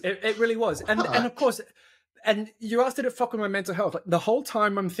was. It really was. And of course, and you asked, did it fuck with my mental health? Like, the whole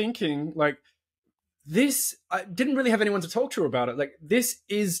time I'm thinking, like, this, I didn't really have anyone to talk to about it. Like, this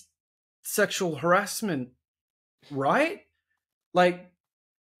is sexual harassment, right? Like,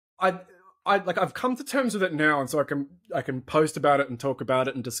 I've come to terms with it now, and so I can post about it and talk about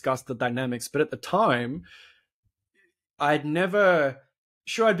it and discuss the dynamics. But at the time, I'd been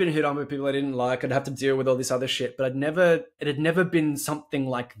hit on with people I didn't like. I'd have to deal with all this other shit, but it had never been something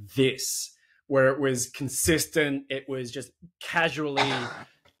like this, where it was consistent. It was just casually,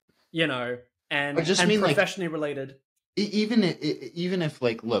 and professionally related. Even if,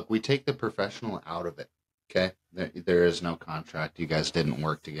 like, look, we take the professional out of it. Okay, there is no contract. You guys didn't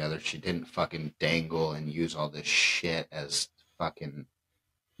work together. She didn't fucking dangle and use all this shit as fucking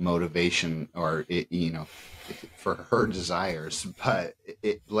motivation or for her desires. But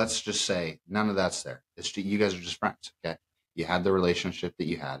let's just say none of that's there. It's you guys are just friends. Okay, you had the relationship that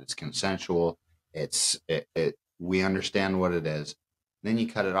you had. It's consensual. We understand what it is. Then you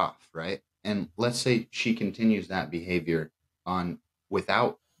cut it off, right? And let's say she continues that behavior on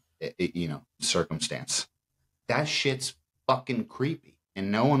without circumstance. That shit's fucking creepy.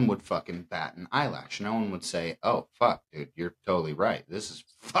 And no one would fucking bat an eyelash. No one would say, oh, fuck, dude, you're totally right. This is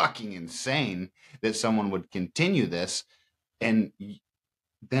fucking insane that someone would continue this. And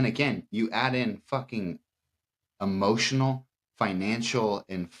then again, you add in fucking emotional, financial,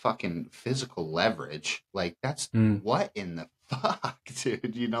 and fucking physical leverage. Like, that's what in the fuck,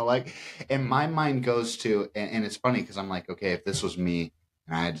 dude? And my mind goes to, and it's funny because I'm like, okay, if this was me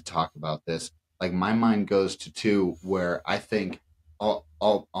and I had to talk about this, like, my mind goes to two where I think all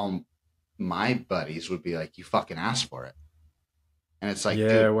my buddies would be like, you fucking asked for it. And it's like,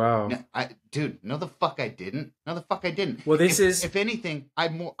 yeah, dude, wow. No, the fuck I didn't. No, the fuck I didn't. Well, if anything,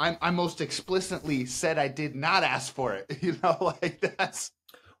 I most explicitly said I did not ask for it. That's.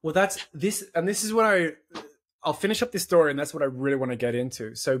 Well, that's this, and this is what I'll finish up this story, and that's what I really want to get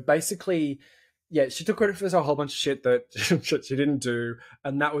into. So basically, yeah, she took credit for this whole bunch of shit that she didn't do,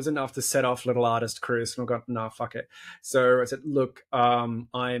 and that was enough to set off little artist Chris. And I got, nah, fuck it. So I said, look,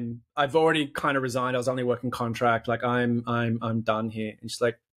 I've already kind of resigned. I was only working contract. Like, I'm done here. And she's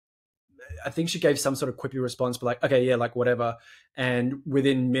like, I think she gave some sort of quippy response, but like, okay, yeah, like, whatever. And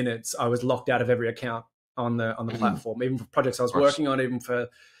within minutes, I was locked out of every account on the platform, even for projects I was working on, even for,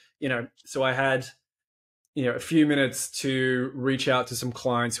 so I had, a few minutes to reach out to some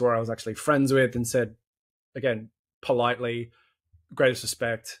clients who I was actually friends with and said, again, politely, greatest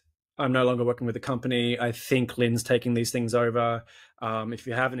respect, I'm no longer working with the company. I think Lynn's taking these things over. If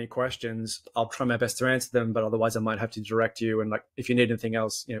you have any questions, I'll try my best to answer them, but otherwise I might have to direct you. And like, if you need anything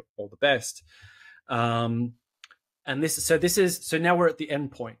else, all the best. And so now we're at the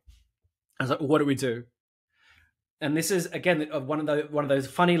end point. I was like, what do we do? And this is, again, one of those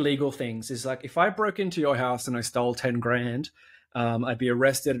funny legal things is like, if I broke into your house and I stole 10 grand, I'd be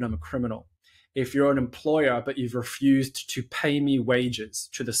arrested and I'm a criminal. If you're an employer, but you've refused to pay me wages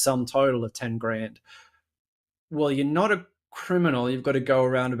to the sum total of 10 grand, well, you're not a criminal. You've got to go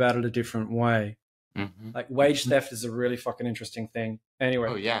around about it a different way. Mm-hmm. Like, wage theft is a really fucking interesting thing. Anyway.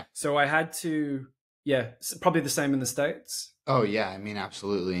 Oh, yeah. So I had to, probably the same in the States. Oh, yeah. I mean,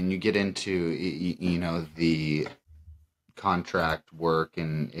 absolutely. And you get into, the contract work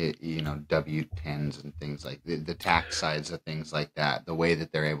and W-10s and things like the tax sides of things like that, the way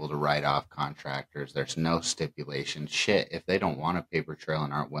that they're able to write off contractors, there's no stipulation. Shit, if they don't want a paper trail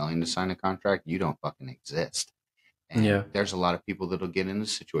and aren't willing to sign a contract, you don't fucking exist. And there's a lot of people that'll get into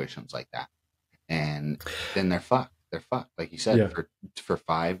situations like that, and then they're fucked. Like you said, for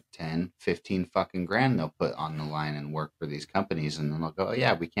 5, 10, 15 fucking grand they'll put on the line and work for these companies, and then they'll go, oh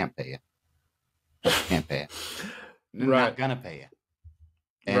yeah, we can't pay you. They're not gonna pay you.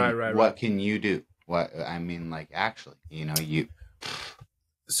 And right. What can you do? Actually, you.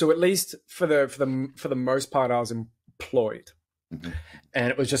 So at least for the most part, I was employed,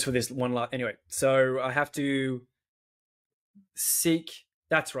 and it was just for this one lot. Anyway, so I have to seek.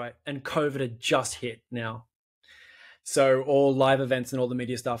 That's right, and COVID had just hit now, so all live events and all the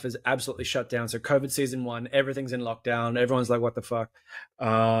media stuff is absolutely shut down. So COVID season 1, everything's in lockdown. Everyone's like, "What the fuck?"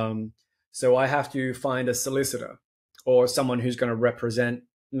 So I have to find a solicitor or someone who's going to represent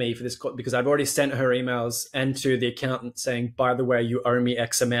me for this court, because I've already sent her emails and to the accountant saying, by the way, you owe me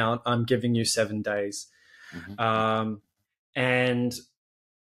X amount. I'm giving you 7 days. And I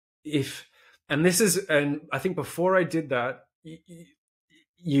think before I did that,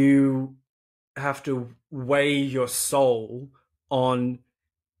 you have to weigh your soul on,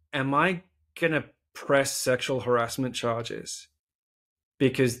 am I going to press sexual harassment charges?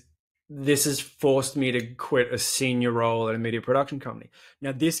 Because this has forced me to quit a senior role at a media production company.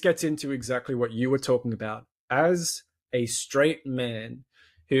 Now, this gets into exactly what you were talking about. As a straight man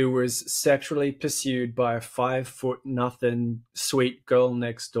who was sexually pursued by a 5'0" sweet girl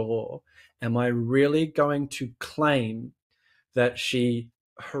next door, am I really going to claim that she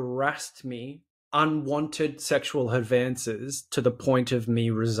harassed me, unwanted sexual advances to the point of me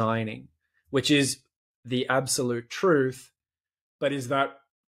resigning, which is the absolute truth? But is that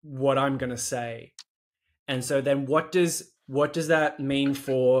what I'm going to say? And so then what does that mean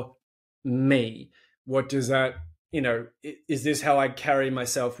for me? What does that, is this how I carry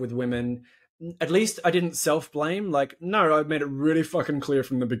myself with women? At least I didn't self-blame. Like, no, I made it really fucking clear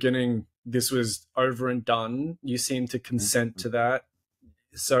from the beginning, this was over and done. You seem to consent to that.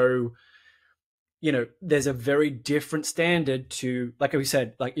 So, there's a very different standard to, like we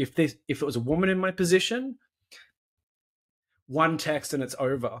said, like if it was a woman in my position, one text and it's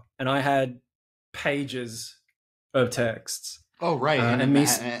over. And I had pages of texts. Oh, right. And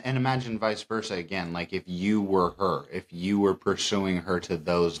imagine vice versa again. Like if you were her, if you were pursuing her to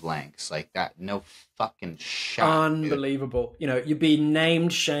those lengths, like that, no fucking shot. Unbelievable. Dude. You'd be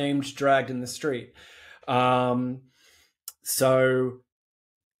named, shamed, dragged in the street. So,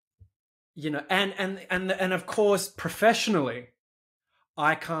 and of course, professionally,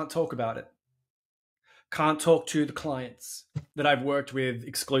 I can't talk about it. Can't talk to the clients that I've worked with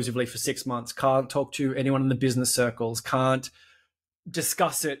exclusively for 6 months. Can't talk to anyone in the business circles. Can't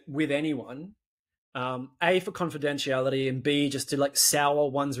discuss it with anyone. A, for confidentiality, and B, just to like sour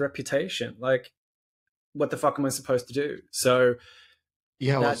one's reputation. Like, what the fuck am I supposed to do? So,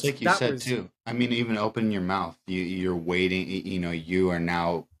 yeah, well, it's like you said too. I mean, even open your mouth. You're waiting. You are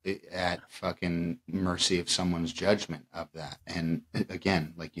now at fucking mercy of someone's judgment of that. And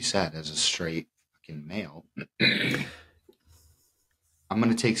again, like you said, as a straight fucking male, I'm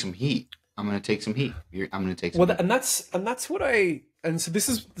gonna take some heat. I'm gonna take some heat. Well, and that's what so this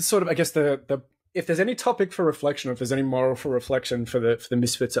is sort of, I guess, the if there's any topic for reflection, or if there's any moral for reflection for the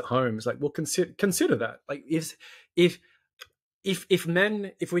misfits at home, it's like, well, consider that. Like if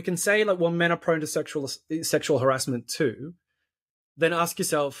we can say, like, well, men are prone to sexual harassment too, then ask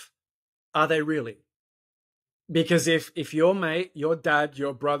yourself, are they really? Because if your mate, your dad,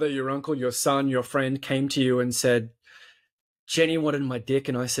 your brother, your uncle, your son, your friend came to you and said, Jenny wanted my dick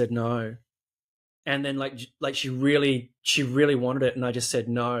and I said no, and then like she really wanted it and I just said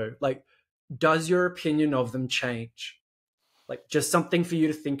no, like, does your opinion of them change? Like, just something for you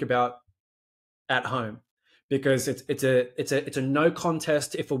to think about at home. Because it's a no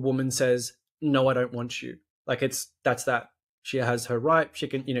contest if a woman says, no, I don't want you. Like, that's that. She has her right. She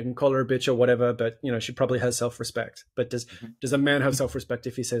can call her a bitch or whatever, but she probably has self-respect. But does a man have self-respect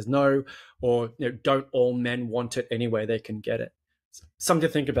if he says no? Or don't all men want it anyway? They can get it. Something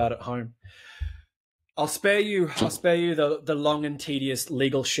to think about at home. I'll spare you the long and tedious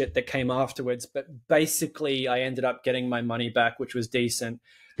legal shit that came afterwards, but basically I ended up getting my money back, which was decent.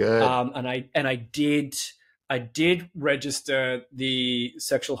 Good. And I did register the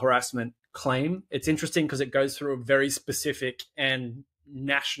sexual harassment claim. It's interesting because it goes through a very specific and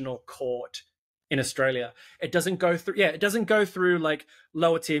national court in Australia. It doesn't go through like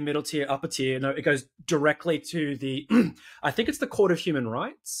lower tier, middle tier, upper tier. No, it goes directly to the I think it's the Court of Human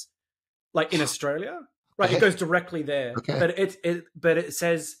Rights, like in Australia. Right, okay. It goes directly there. Okay. But it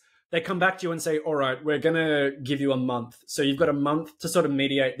says, they come back to you and say, all right, we're going to give you a month. So you've got a month to sort of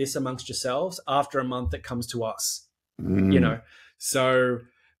mediate this amongst yourselves. After a month, it comes to us,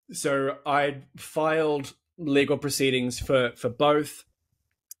 So I filed legal proceedings for both,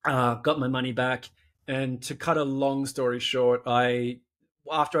 got my money back. And to cut a long story short,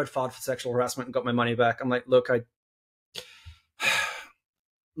 after I'd filed for sexual harassment and got my money back, I'm like, look,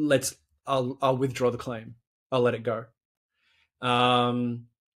 I'll withdraw the claim. I'll let it go. And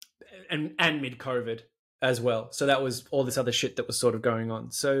mid-COVID as well. So that was all this other shit that was sort of going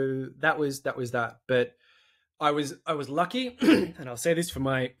on. So that was that. But I was lucky, and I'll say this for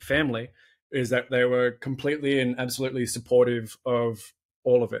my family, is that they were completely and absolutely supportive of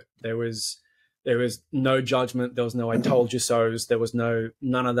all of it. There was no judgment. There was no I told you so's. There was none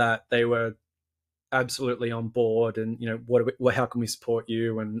of that. They were absolutely on board, and how can we support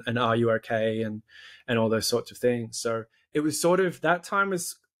you, and are you okay, and all those sorts of things. So it was sort of, that time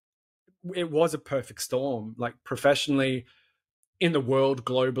it was a perfect storm. Like, professionally, in the world,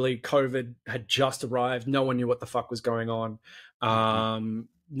 globally, COVID had just arrived. No one knew what the fuck was going on.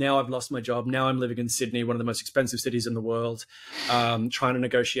 Now I've lost my job. Now I'm living in Sydney, one of the most expensive cities in the world, trying to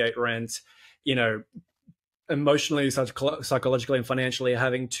negotiate rent, emotionally, psychologically, and financially,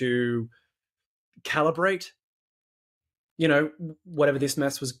 having to calibrate, whatever this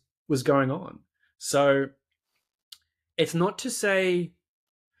mess was going on. So it's not to say,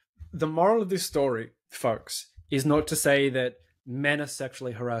 the moral of this story, folks, is not to say that men are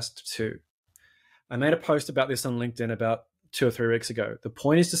sexually harassed too. I made a post about this on LinkedIn about 2 or 3 weeks ago. The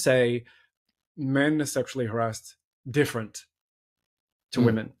point is to say men are sexually harassed different to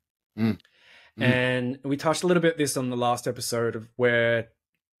women. And we touched a little bit this on the last episode, of where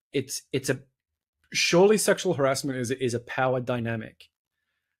it's surely sexual harassment is a power dynamic,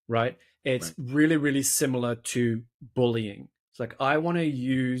 right? It's really, really similar to bullying. It's like, I want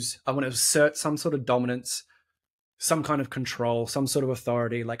to assert some sort of dominance, some kind of control, some sort of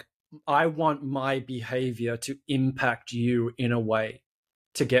authority. Like, I want my behavior to impact you in a way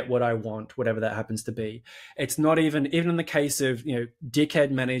to get what I want, whatever that happens to be. It's not even in the case of,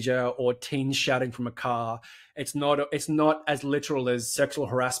 dickhead manager or teens shouting from a car. It's not as literal as sexual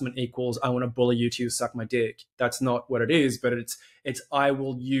harassment equals, I want to bully you till you suck my dick. That's not what it is, but it's I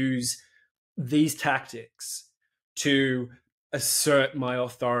will use these tactics to assert my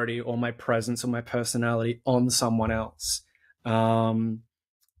authority or my presence or my personality on someone else. And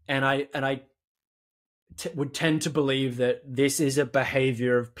I would tend to believe that this is a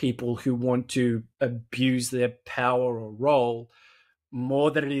behavior of people who want to abuse their power or role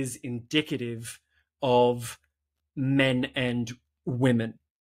more than it is indicative of men and women.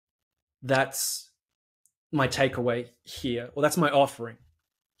 That's my takeaway here. Well, that's my offering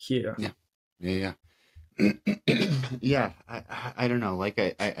here. Yeah. Yeah, I don't know. Like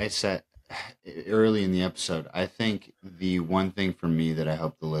I said early in the episode, I think the one thing for me that I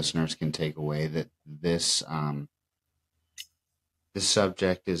hope the listeners can take away, that this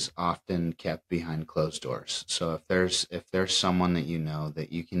subject is often kept behind closed doors. So if there's someone that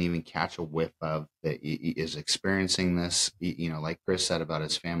that you can even catch a whiff of that is experiencing this, like Chris said about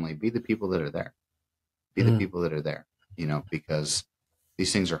his family, be the people that are there. Be the people that are there, because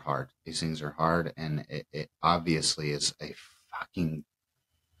these things are hard. And it obviously is a fucking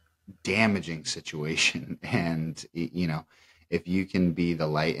damaging situation. And, if you can be the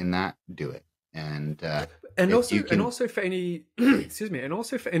light in that, do it. And also for any, excuse me, and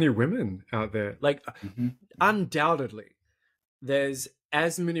also for any women out there, like, undoubtedly, there's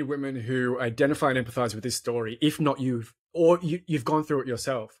as many women who identify and empathize with this story, if not you've gone through it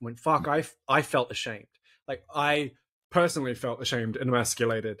yourself. When I felt ashamed. Like, I personally felt ashamed and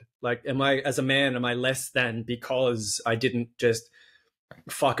emasculated. Like, as a man, am I less than because I didn't just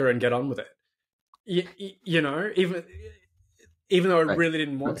fuck her and get on with it? Even though I really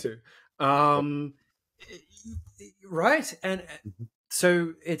didn't want to. Right. And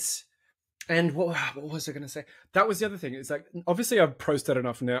so and what was I going to say? That was the other thing. It's like, obviously I've processed it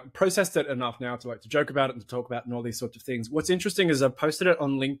enough now to joke about it and to talk about it and all these sorts of things. What's interesting is I've posted it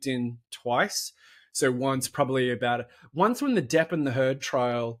on LinkedIn twice. So once when the Depp and the Heard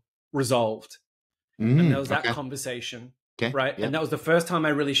trial resolved, and there was that conversation, right? Yep. And that was the first time I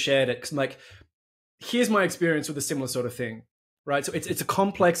really shared it, because I'm like, here's my experience with a similar sort of thing, right? So it's a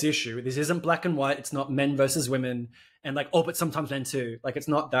complex issue. This isn't black and white. It's not men versus women, and but sometimes men too. Like, it's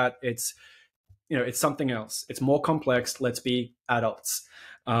not that. It's it's something else. It's more complex. Let's be adults.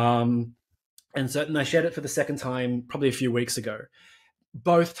 And I shared it for the second time probably a few weeks ago.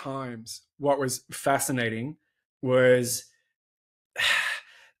 Both times, what was fascinating was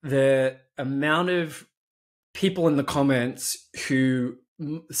the amount of people in the comments who,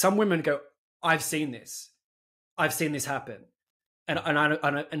 some women go, I've seen this happen. And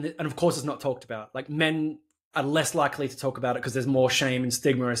of course it's not talked about. Like, men are less likely to talk about it because there's more shame and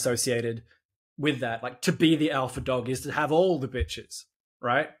stigma associated with that. Like, to be the alpha dog is to have all the bitches,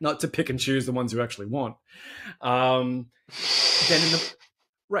 right? Not to pick and choose the ones you actually want. But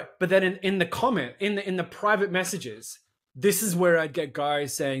then in the comment, in the private messages, this is where I'd get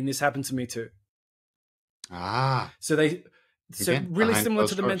guys saying, this happened to me too. So really similar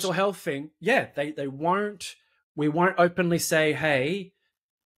to the mental health thing. Yeah, we won't openly say, hey,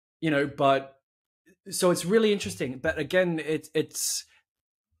 but so it's really interesting. But again, it's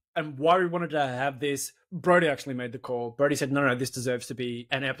and why we wanted to have this. Brody actually made the call. Brody said, no, this deserves to be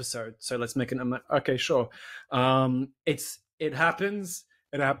an episode. So let's make it. I'm like, okay, sure. It happens.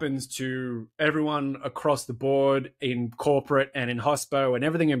 It happens to everyone across the board in corporate and in hospo and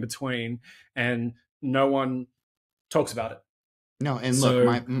everything in between, and no one talks about it. No, and So-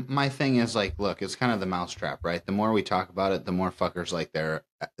 look, my thing is like, look, it's kind of the mousetrap, right? The more we talk about it, the more fuckers like that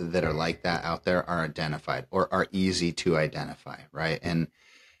are like that out there are identified or are easy to identify, right? And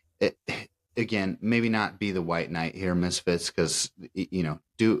it, again, maybe not be the white knight here, Misfits, because you know,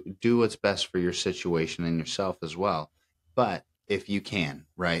 do what's best for your situation and yourself as well. But if you can,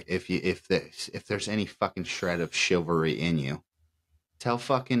 right? If there's any fucking shred of chivalry in you, tell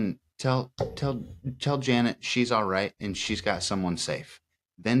Janet she's all right and she's got someone safe.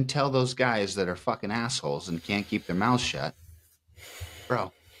 Then tell those guys that are fucking assholes and can't keep their mouths shut,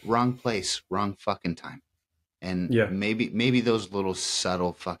 bro, wrong place, wrong fucking time. And Yeah. maybe those little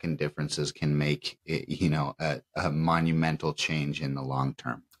subtle fucking differences can make it, you know, a monumental change in the long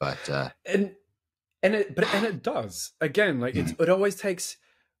term. But and it does. Again, like it always takes,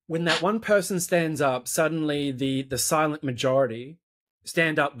 when that one person stands up, suddenly the silent majority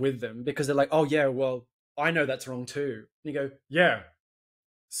stand up with them because they're like, oh yeah, well, I know that's wrong too. And you go, yeah.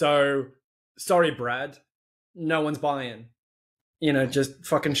 So sorry, Brad. No one's buying. You know, just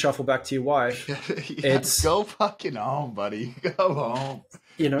fucking shuffle back to your wife. It's go fucking home, buddy. Go home.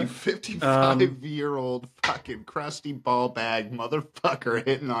 You know, you 55-year-old fucking crusty ball bag motherfucker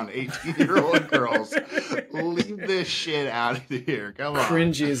hitting on 18-year-old girls. Leave this shit out of here. Come on.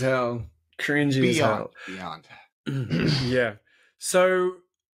 Cringy as hell. Cringy as hell. Beyond. Yeah. So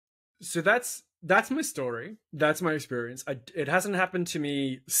that's my story. That's my experience. It hasn't happened to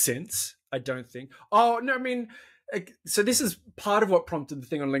me since, I don't think. Oh, no, I mean, so this is part of what prompted the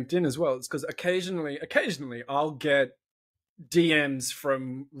thing on LinkedIn as well. It's because occasionally I'll get DMs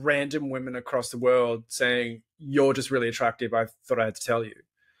from random women across the world saying, you're just really attractive. I thought I had to tell you.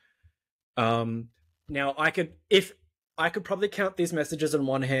 Now I could probably count these messages on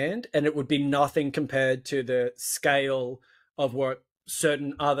one hand, and it would be nothing compared to the scale of what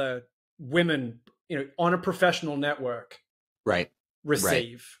certain other women, you know, on a professional network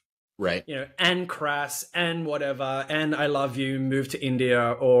receive. Right. You know, and crass and whatever, and I love you, move to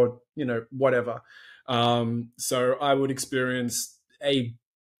India, or, you know, whatever. So I would experience a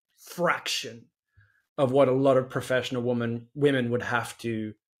fraction of what a lot of professional women would have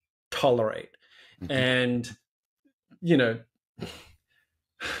to tolerate. Mm-hmm. And, you know,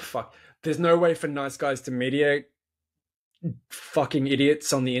 fuck, there's no way for nice guys to mediate fucking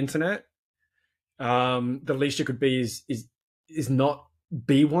idiots on the internet. The least you could be is not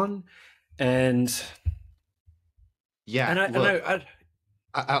be one. And yeah, and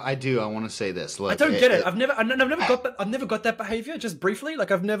I do. I want to say this. Look, I don't get it. I've never got that behavior. Just briefly,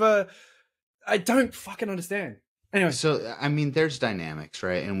 like I don't fucking understand. Anyway, so I mean, there's dynamics,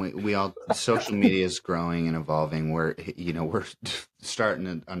 right? And we all, social media is growing and evolving. Where, you know, we're starting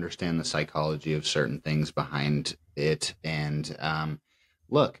to understand the psychology of certain things behind it. And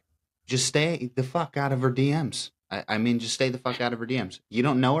look, just stay the fuck out of her DMs. I mean, just stay the fuck out of her DMs. You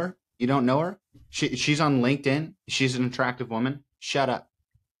don't know her. You don't know her. She's on LinkedIn. She's an attractive woman. Shut up.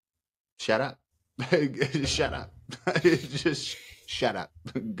 Shut up. Shut up. Just shut up.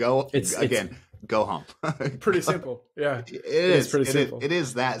 Go again. Go home. Pretty simple. Yeah. It is pretty simple. It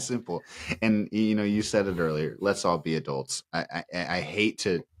is that simple. And, you know, you said it earlier. Let's all be adults. I hate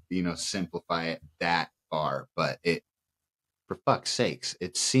to, you know, simplify it that far, but for fuck's sakes,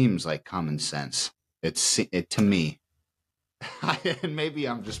 it seems like common sense. It to me. And maybe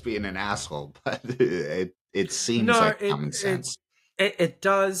I'm just being an asshole, but it seems like common sense. It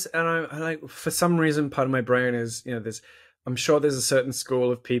does, and I like, for some reason, part of my brain is, you know, I'm sure there's a certain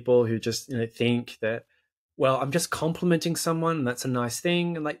school of people who just, you know, think that, well, I'm just complimenting someone, and that's a nice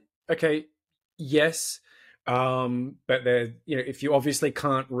thing, and like, okay, yes, but there, you know, if you obviously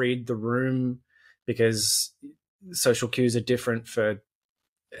can't read the room because social cues are different for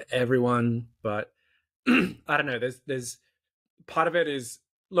everyone, but I don't know. There's part of it is,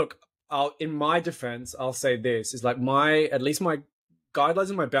 look, in my defense, I'll say this is like at least my guidelines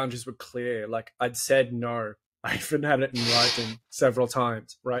and my boundaries were clear. Like, I'd said no. I even had it in writing several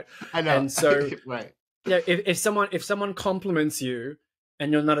times, right? I know. And so, right. Yeah, if someone compliments you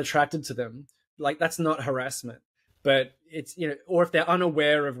and you're not attracted to them, like, that's not harassment. But it's, you know, or if they're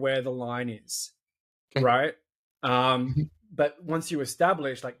unaware of where the line is, okay, right? But once you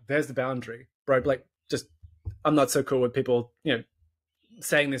establish, like, there's the boundary, bro. Like, just, I'm not so cool with people, you know,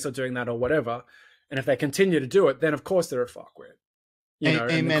 saying this or doing that or whatever. And if they continue to do it, then of course they're a fuckwit. You know,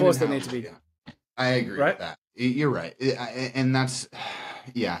 and of course they need to be. Yeah. I agree with that. You're right. And that's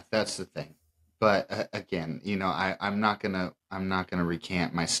the thing. But again, I'm not gonna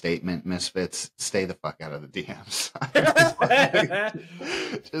recant my statement. Misfits, stay the fuck out of the DMs.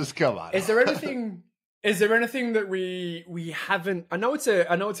 Just come on. Is there anything that we haven't? I know it's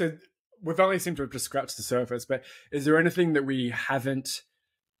a. We've only seemed to have just scratched the surface, but is there anything that we haven't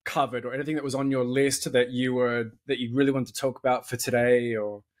covered, or anything that was on your list that you really wanted to talk about for today,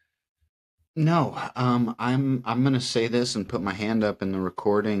 or? No, I'm gonna say this and put my hand up in the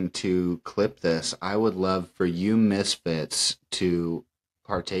recording to clip this. I would love for you Misfits to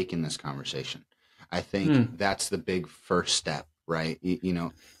partake in this conversation. I think that's the big first step, right?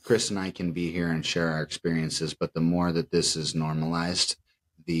 Chris and I can be here and share our experiences, but the more that this is normalized,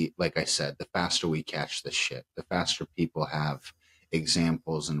 like I said, the faster we catch this shit, the faster people have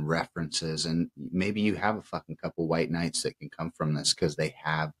examples and references, and maybe you have a fucking couple white knights that can come from this because they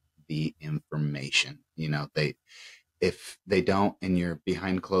have the information. If they don't and you're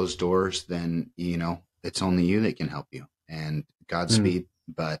behind closed doors, then it's only you that can help you, and Godspeed.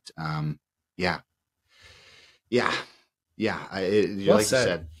 But like you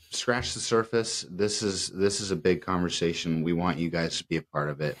said, scratch the surface. This is a big conversation. We want you guys to be a part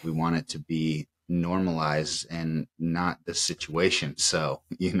of it. We want it to be normalized and not the situation, so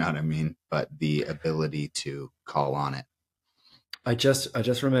you know what I mean, but the ability to call on it. I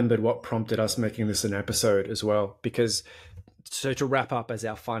just remembered what prompted us making this an episode as well, because to wrap up as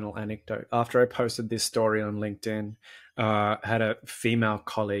our final anecdote, after I posted this story on LinkedIn, had a female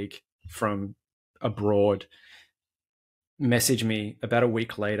colleague from abroad message me about a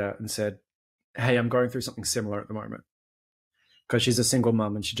week later and said, "Hey, I'm going through something similar at the moment," because she's a single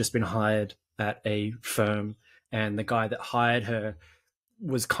mum and she'd just been hired at a firm, and the guy that hired her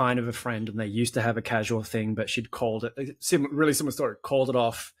was kind of a friend, and they used to have a casual thing, but she'd called it, really similar story, called it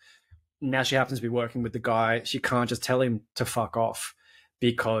off. Now she happens to be working with the guy. She can't just tell him to fuck off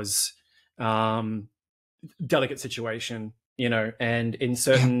because delicate situation, and in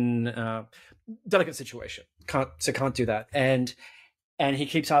certain delicate situation, can't do that. And he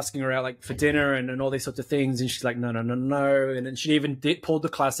keeps asking her out like for dinner and all these sorts of things. And she's like, no. And then she even pulled the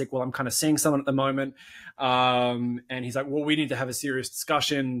classic, well, I'm kind of seeing someone at the moment. And he's like, well, we need to have a serious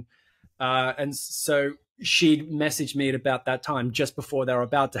discussion. And so she messaged me at about that time, just before they were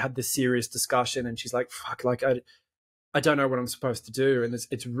about to have this serious discussion. And she's like, fuck, like, I don't know what I'm supposed to do. And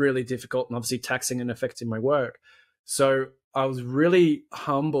it's really difficult and obviously taxing and affecting my work. So I was really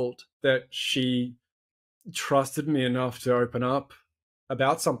humbled that she trusted me enough to open up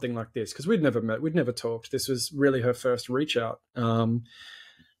about something like this, because we'd never met, we'd never talked. This was really her first reach out. So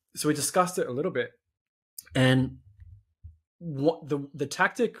we discussed it a little bit, and what the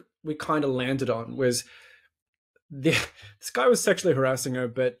tactic we kind of landed on was this guy was sexually harassing her,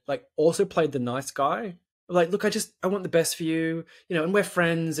 but like also played the nice guy. Like, look, I want the best for you, and we're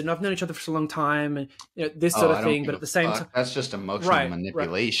friends, and I've known each other for a long time, and this sort of thing. But at the same time, that's just emotional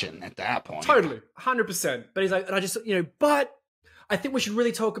manipulation at that point. Totally, 100%. But he's like, and I just, but I think we should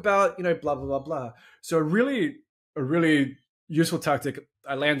really talk about, blah, blah, blah, blah. So a really useful tactic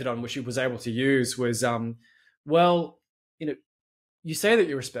I landed on, which he was able to use, was, well, you say that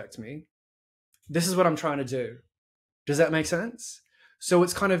you respect me. This is what I'm trying to do. Does that make sense? So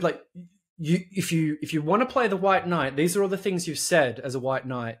it's kind of like, if you want to play the white knight, these are all the things you've said as a white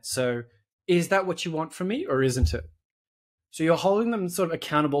knight. So is that what you want from me, or isn't it? So you're holding them sort of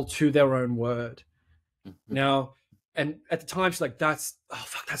accountable to their own word. Mm-hmm. Now, and at the time she's like, that's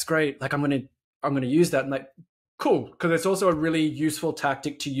great. Like, I'm gonna use that. And like, cool, because it's also a really useful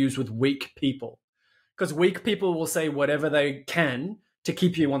tactic to use with weak people. Because weak people will say whatever they can to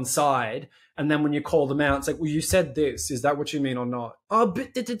keep you on side. And then when you call them out, it's like, well, you said this. Is that what you mean or not? Oh,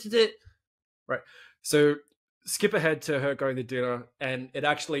 right. So skip ahead to her going to dinner, and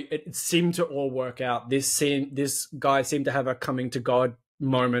it seemed to all work out. This guy seemed to have a coming to God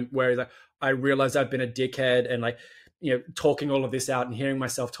moment where he's like, I realized I've been a dickhead, and like, talking all of this out and hearing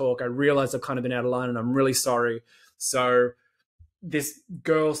myself talk, I realized I've kind of been out of line, and I'm really sorry. So this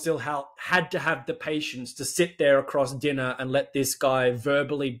girl still had to have the patience to sit there across dinner and let this guy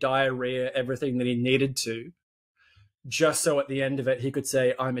verbally diarrhea everything that he needed to, just so at the end of it he could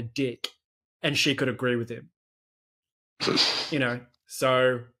say, I'm a dick, and she could agree with him.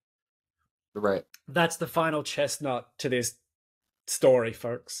 So right. That's the final chestnut to this story,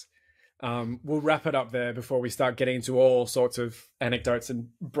 folks. We'll wrap it up there before we start getting into all sorts of anecdotes, and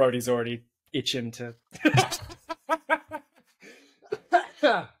Brody's already itching to...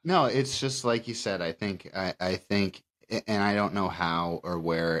 No, it's just like you said. I think, and I don't know how or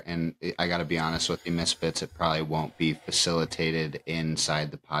where, and I got to be honest with you, Misfits, it probably won't be facilitated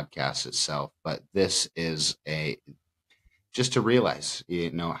inside the podcast itself, but this is just to realize,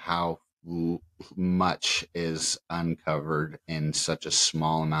 how much is uncovered in such a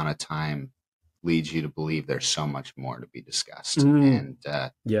small amount of time leads you to believe there's so much more to be discussed. And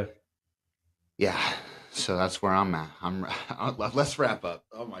yeah, so that's where I'm at. Let's wrap up.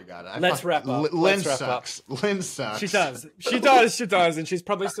 Oh my god, let's wrap up. Lynn sucks. Lynn sucks. She does, and she's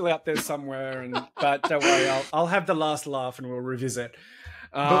probably still out there somewhere. But don't worry, I'll have the last laugh and we'll revisit.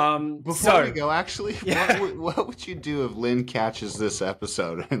 Before we go, actually, what would you do if Lynn catches this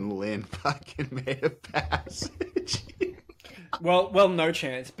episode and Lynn fucking made a passage? Well, no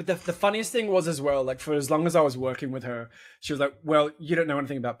chance. But the funniest thing was as well, like for as long as I was working with her, she was like, "Well, you don't know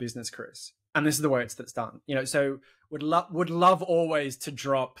anything about business, Chris, and this is the way it's done." You know, so would love always to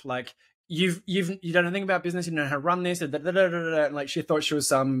drop like you don't know anything about business, you don't know how to run this, and like she thought she was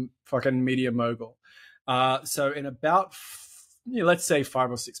some fucking media mogul. So in about let's say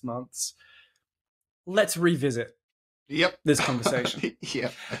 5 or 6 months, let's revisit this conversation.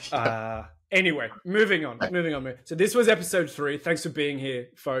 Anyway, moving on. So this was episode 3. Thanks for being here,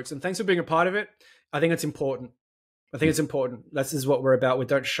 folks, and thanks for being a part of it. I think it's important. This is what we're about. We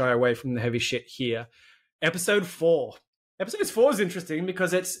don't shy away from the heavy shit here. Episode 4. Episode 4 is interesting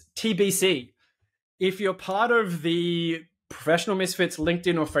because it's TBC. If you're part of the Professional Misfits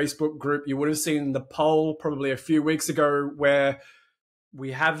LinkedIn or Facebook group, you would have seen the poll probably a few weeks ago where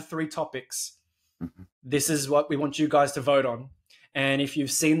we have 3 topics. This is what we want you guys to vote on. And if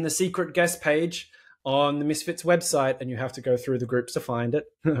you've seen the secret guest page on the Misfits website, and you have to go through the groups to find it,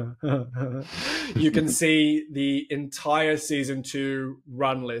 you can see the entire season 2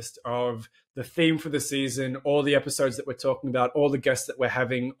 run list of the theme for the season, all the episodes that we're talking about, all the guests that we're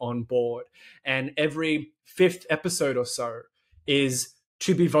having on board. And every 5th episode or so is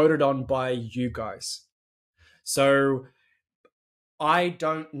to be voted on by you guys. So I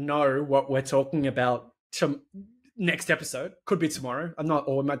don't know what we're talking about next episode. Could be tomorrow.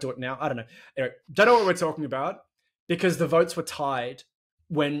 We might do it now. I don't know. Anyway, don't know what we're talking about because the votes were tied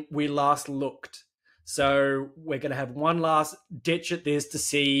when we last looked. So we're going to have one last ditch at this to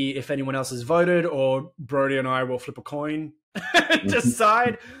see if anyone else has voted, or Brody and I will flip a coin,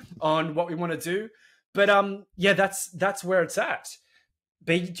 decide on what we want to do. But yeah, that's where it's at.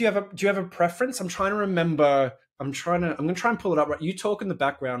 But do you have a preference? I'm trying to remember. I'm going to try and pull it up. Right, you talk in the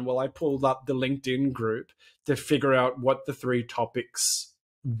background while I pulled up the LinkedIn group to figure out what the 3 topics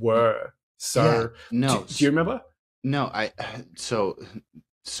were. So do you remember? No, so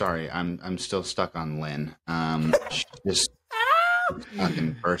sorry, I'm still stuck on Lynn. She just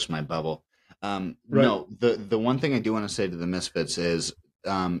fucking burst my bubble. Right. No, the one thing I do want to say to the Misfits is,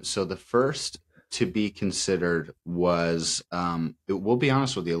 so the first to be considered was, we'll be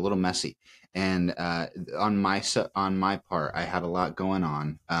honest with you, a little messy. And on my part, I had a lot going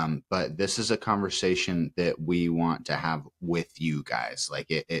on. But this is a conversation that we want to have with you guys. Like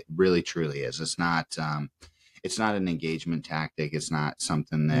it really truly is. It's not an engagement tactic. It's not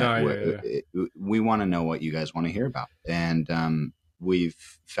something that we want to know what you guys want to hear about. And we've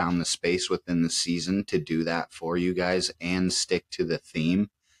found the space within the season to do that for you guys and stick to the theme.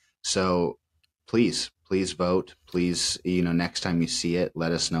 So please vote. Please, next time you see it,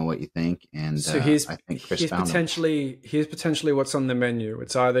 let us know what you think. And so I think Chris found here's potentially what's on the menu.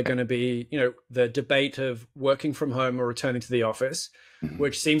 It's either going to be, the debate of working from home or returning to the office,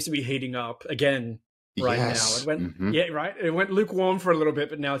 which seems to be heating up again now. It went, it went lukewarm for a little bit,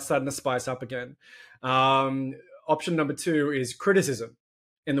 but now it's starting to spice up again. Option number 2 is criticism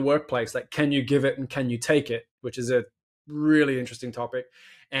in the workplace. Like, can you give it and can you take it? Which is a really interesting topic.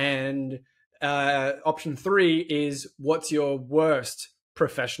 And option 3 is, what's your worst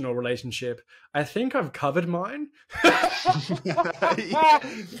professional relationship? I think I've covered mine. Lynn's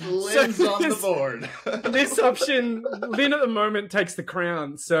on the board. This option, Lynn at the moment takes the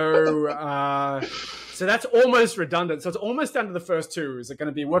crown. So that's almost redundant. So it's almost down to the first 2. Is it going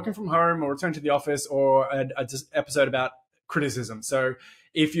to be working from home or return to the office, or an episode about criticism? So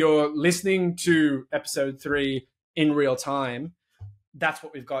if you're listening to episode 3 in real time, that's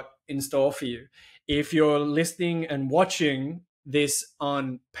what we've got in store for you. If you're listening and watching this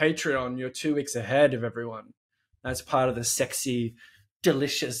on Patreon, you're 2 weeks ahead of everyone. That's part of the sexy,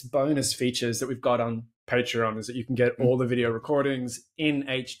 delicious bonus features that we've got on Patreon, is that you can get all the video recordings in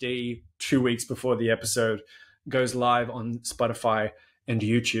HD 2 weeks before the episode goes live on Spotify and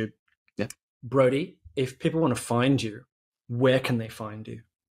YouTube. Yeah. Brody, if people want to find you, where can they find you?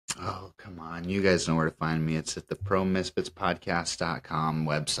 Oh, come on. You guys know where to find me. It's at the promisfitspodcast.com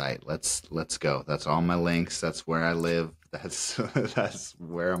website. Let's go. That's all my links. That's where I live. That's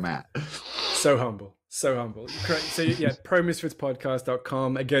where I'm at. So humble. So humble. So yeah,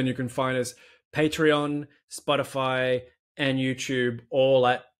 promisfitspodcast.com. Again, you can find us Patreon, Spotify, and YouTube, all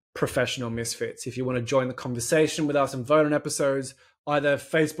at Professional Misfits. If you want to join the conversation with us and vote on episodes, either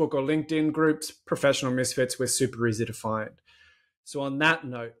Facebook or LinkedIn groups, Professional Misfits, we're super easy to find. So on that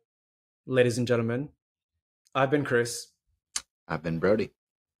note, ladies and gentlemen, I've been Chris. I've been Brody.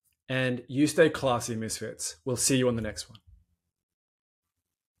 And you stay classy, Misfits. We'll see you on the next one.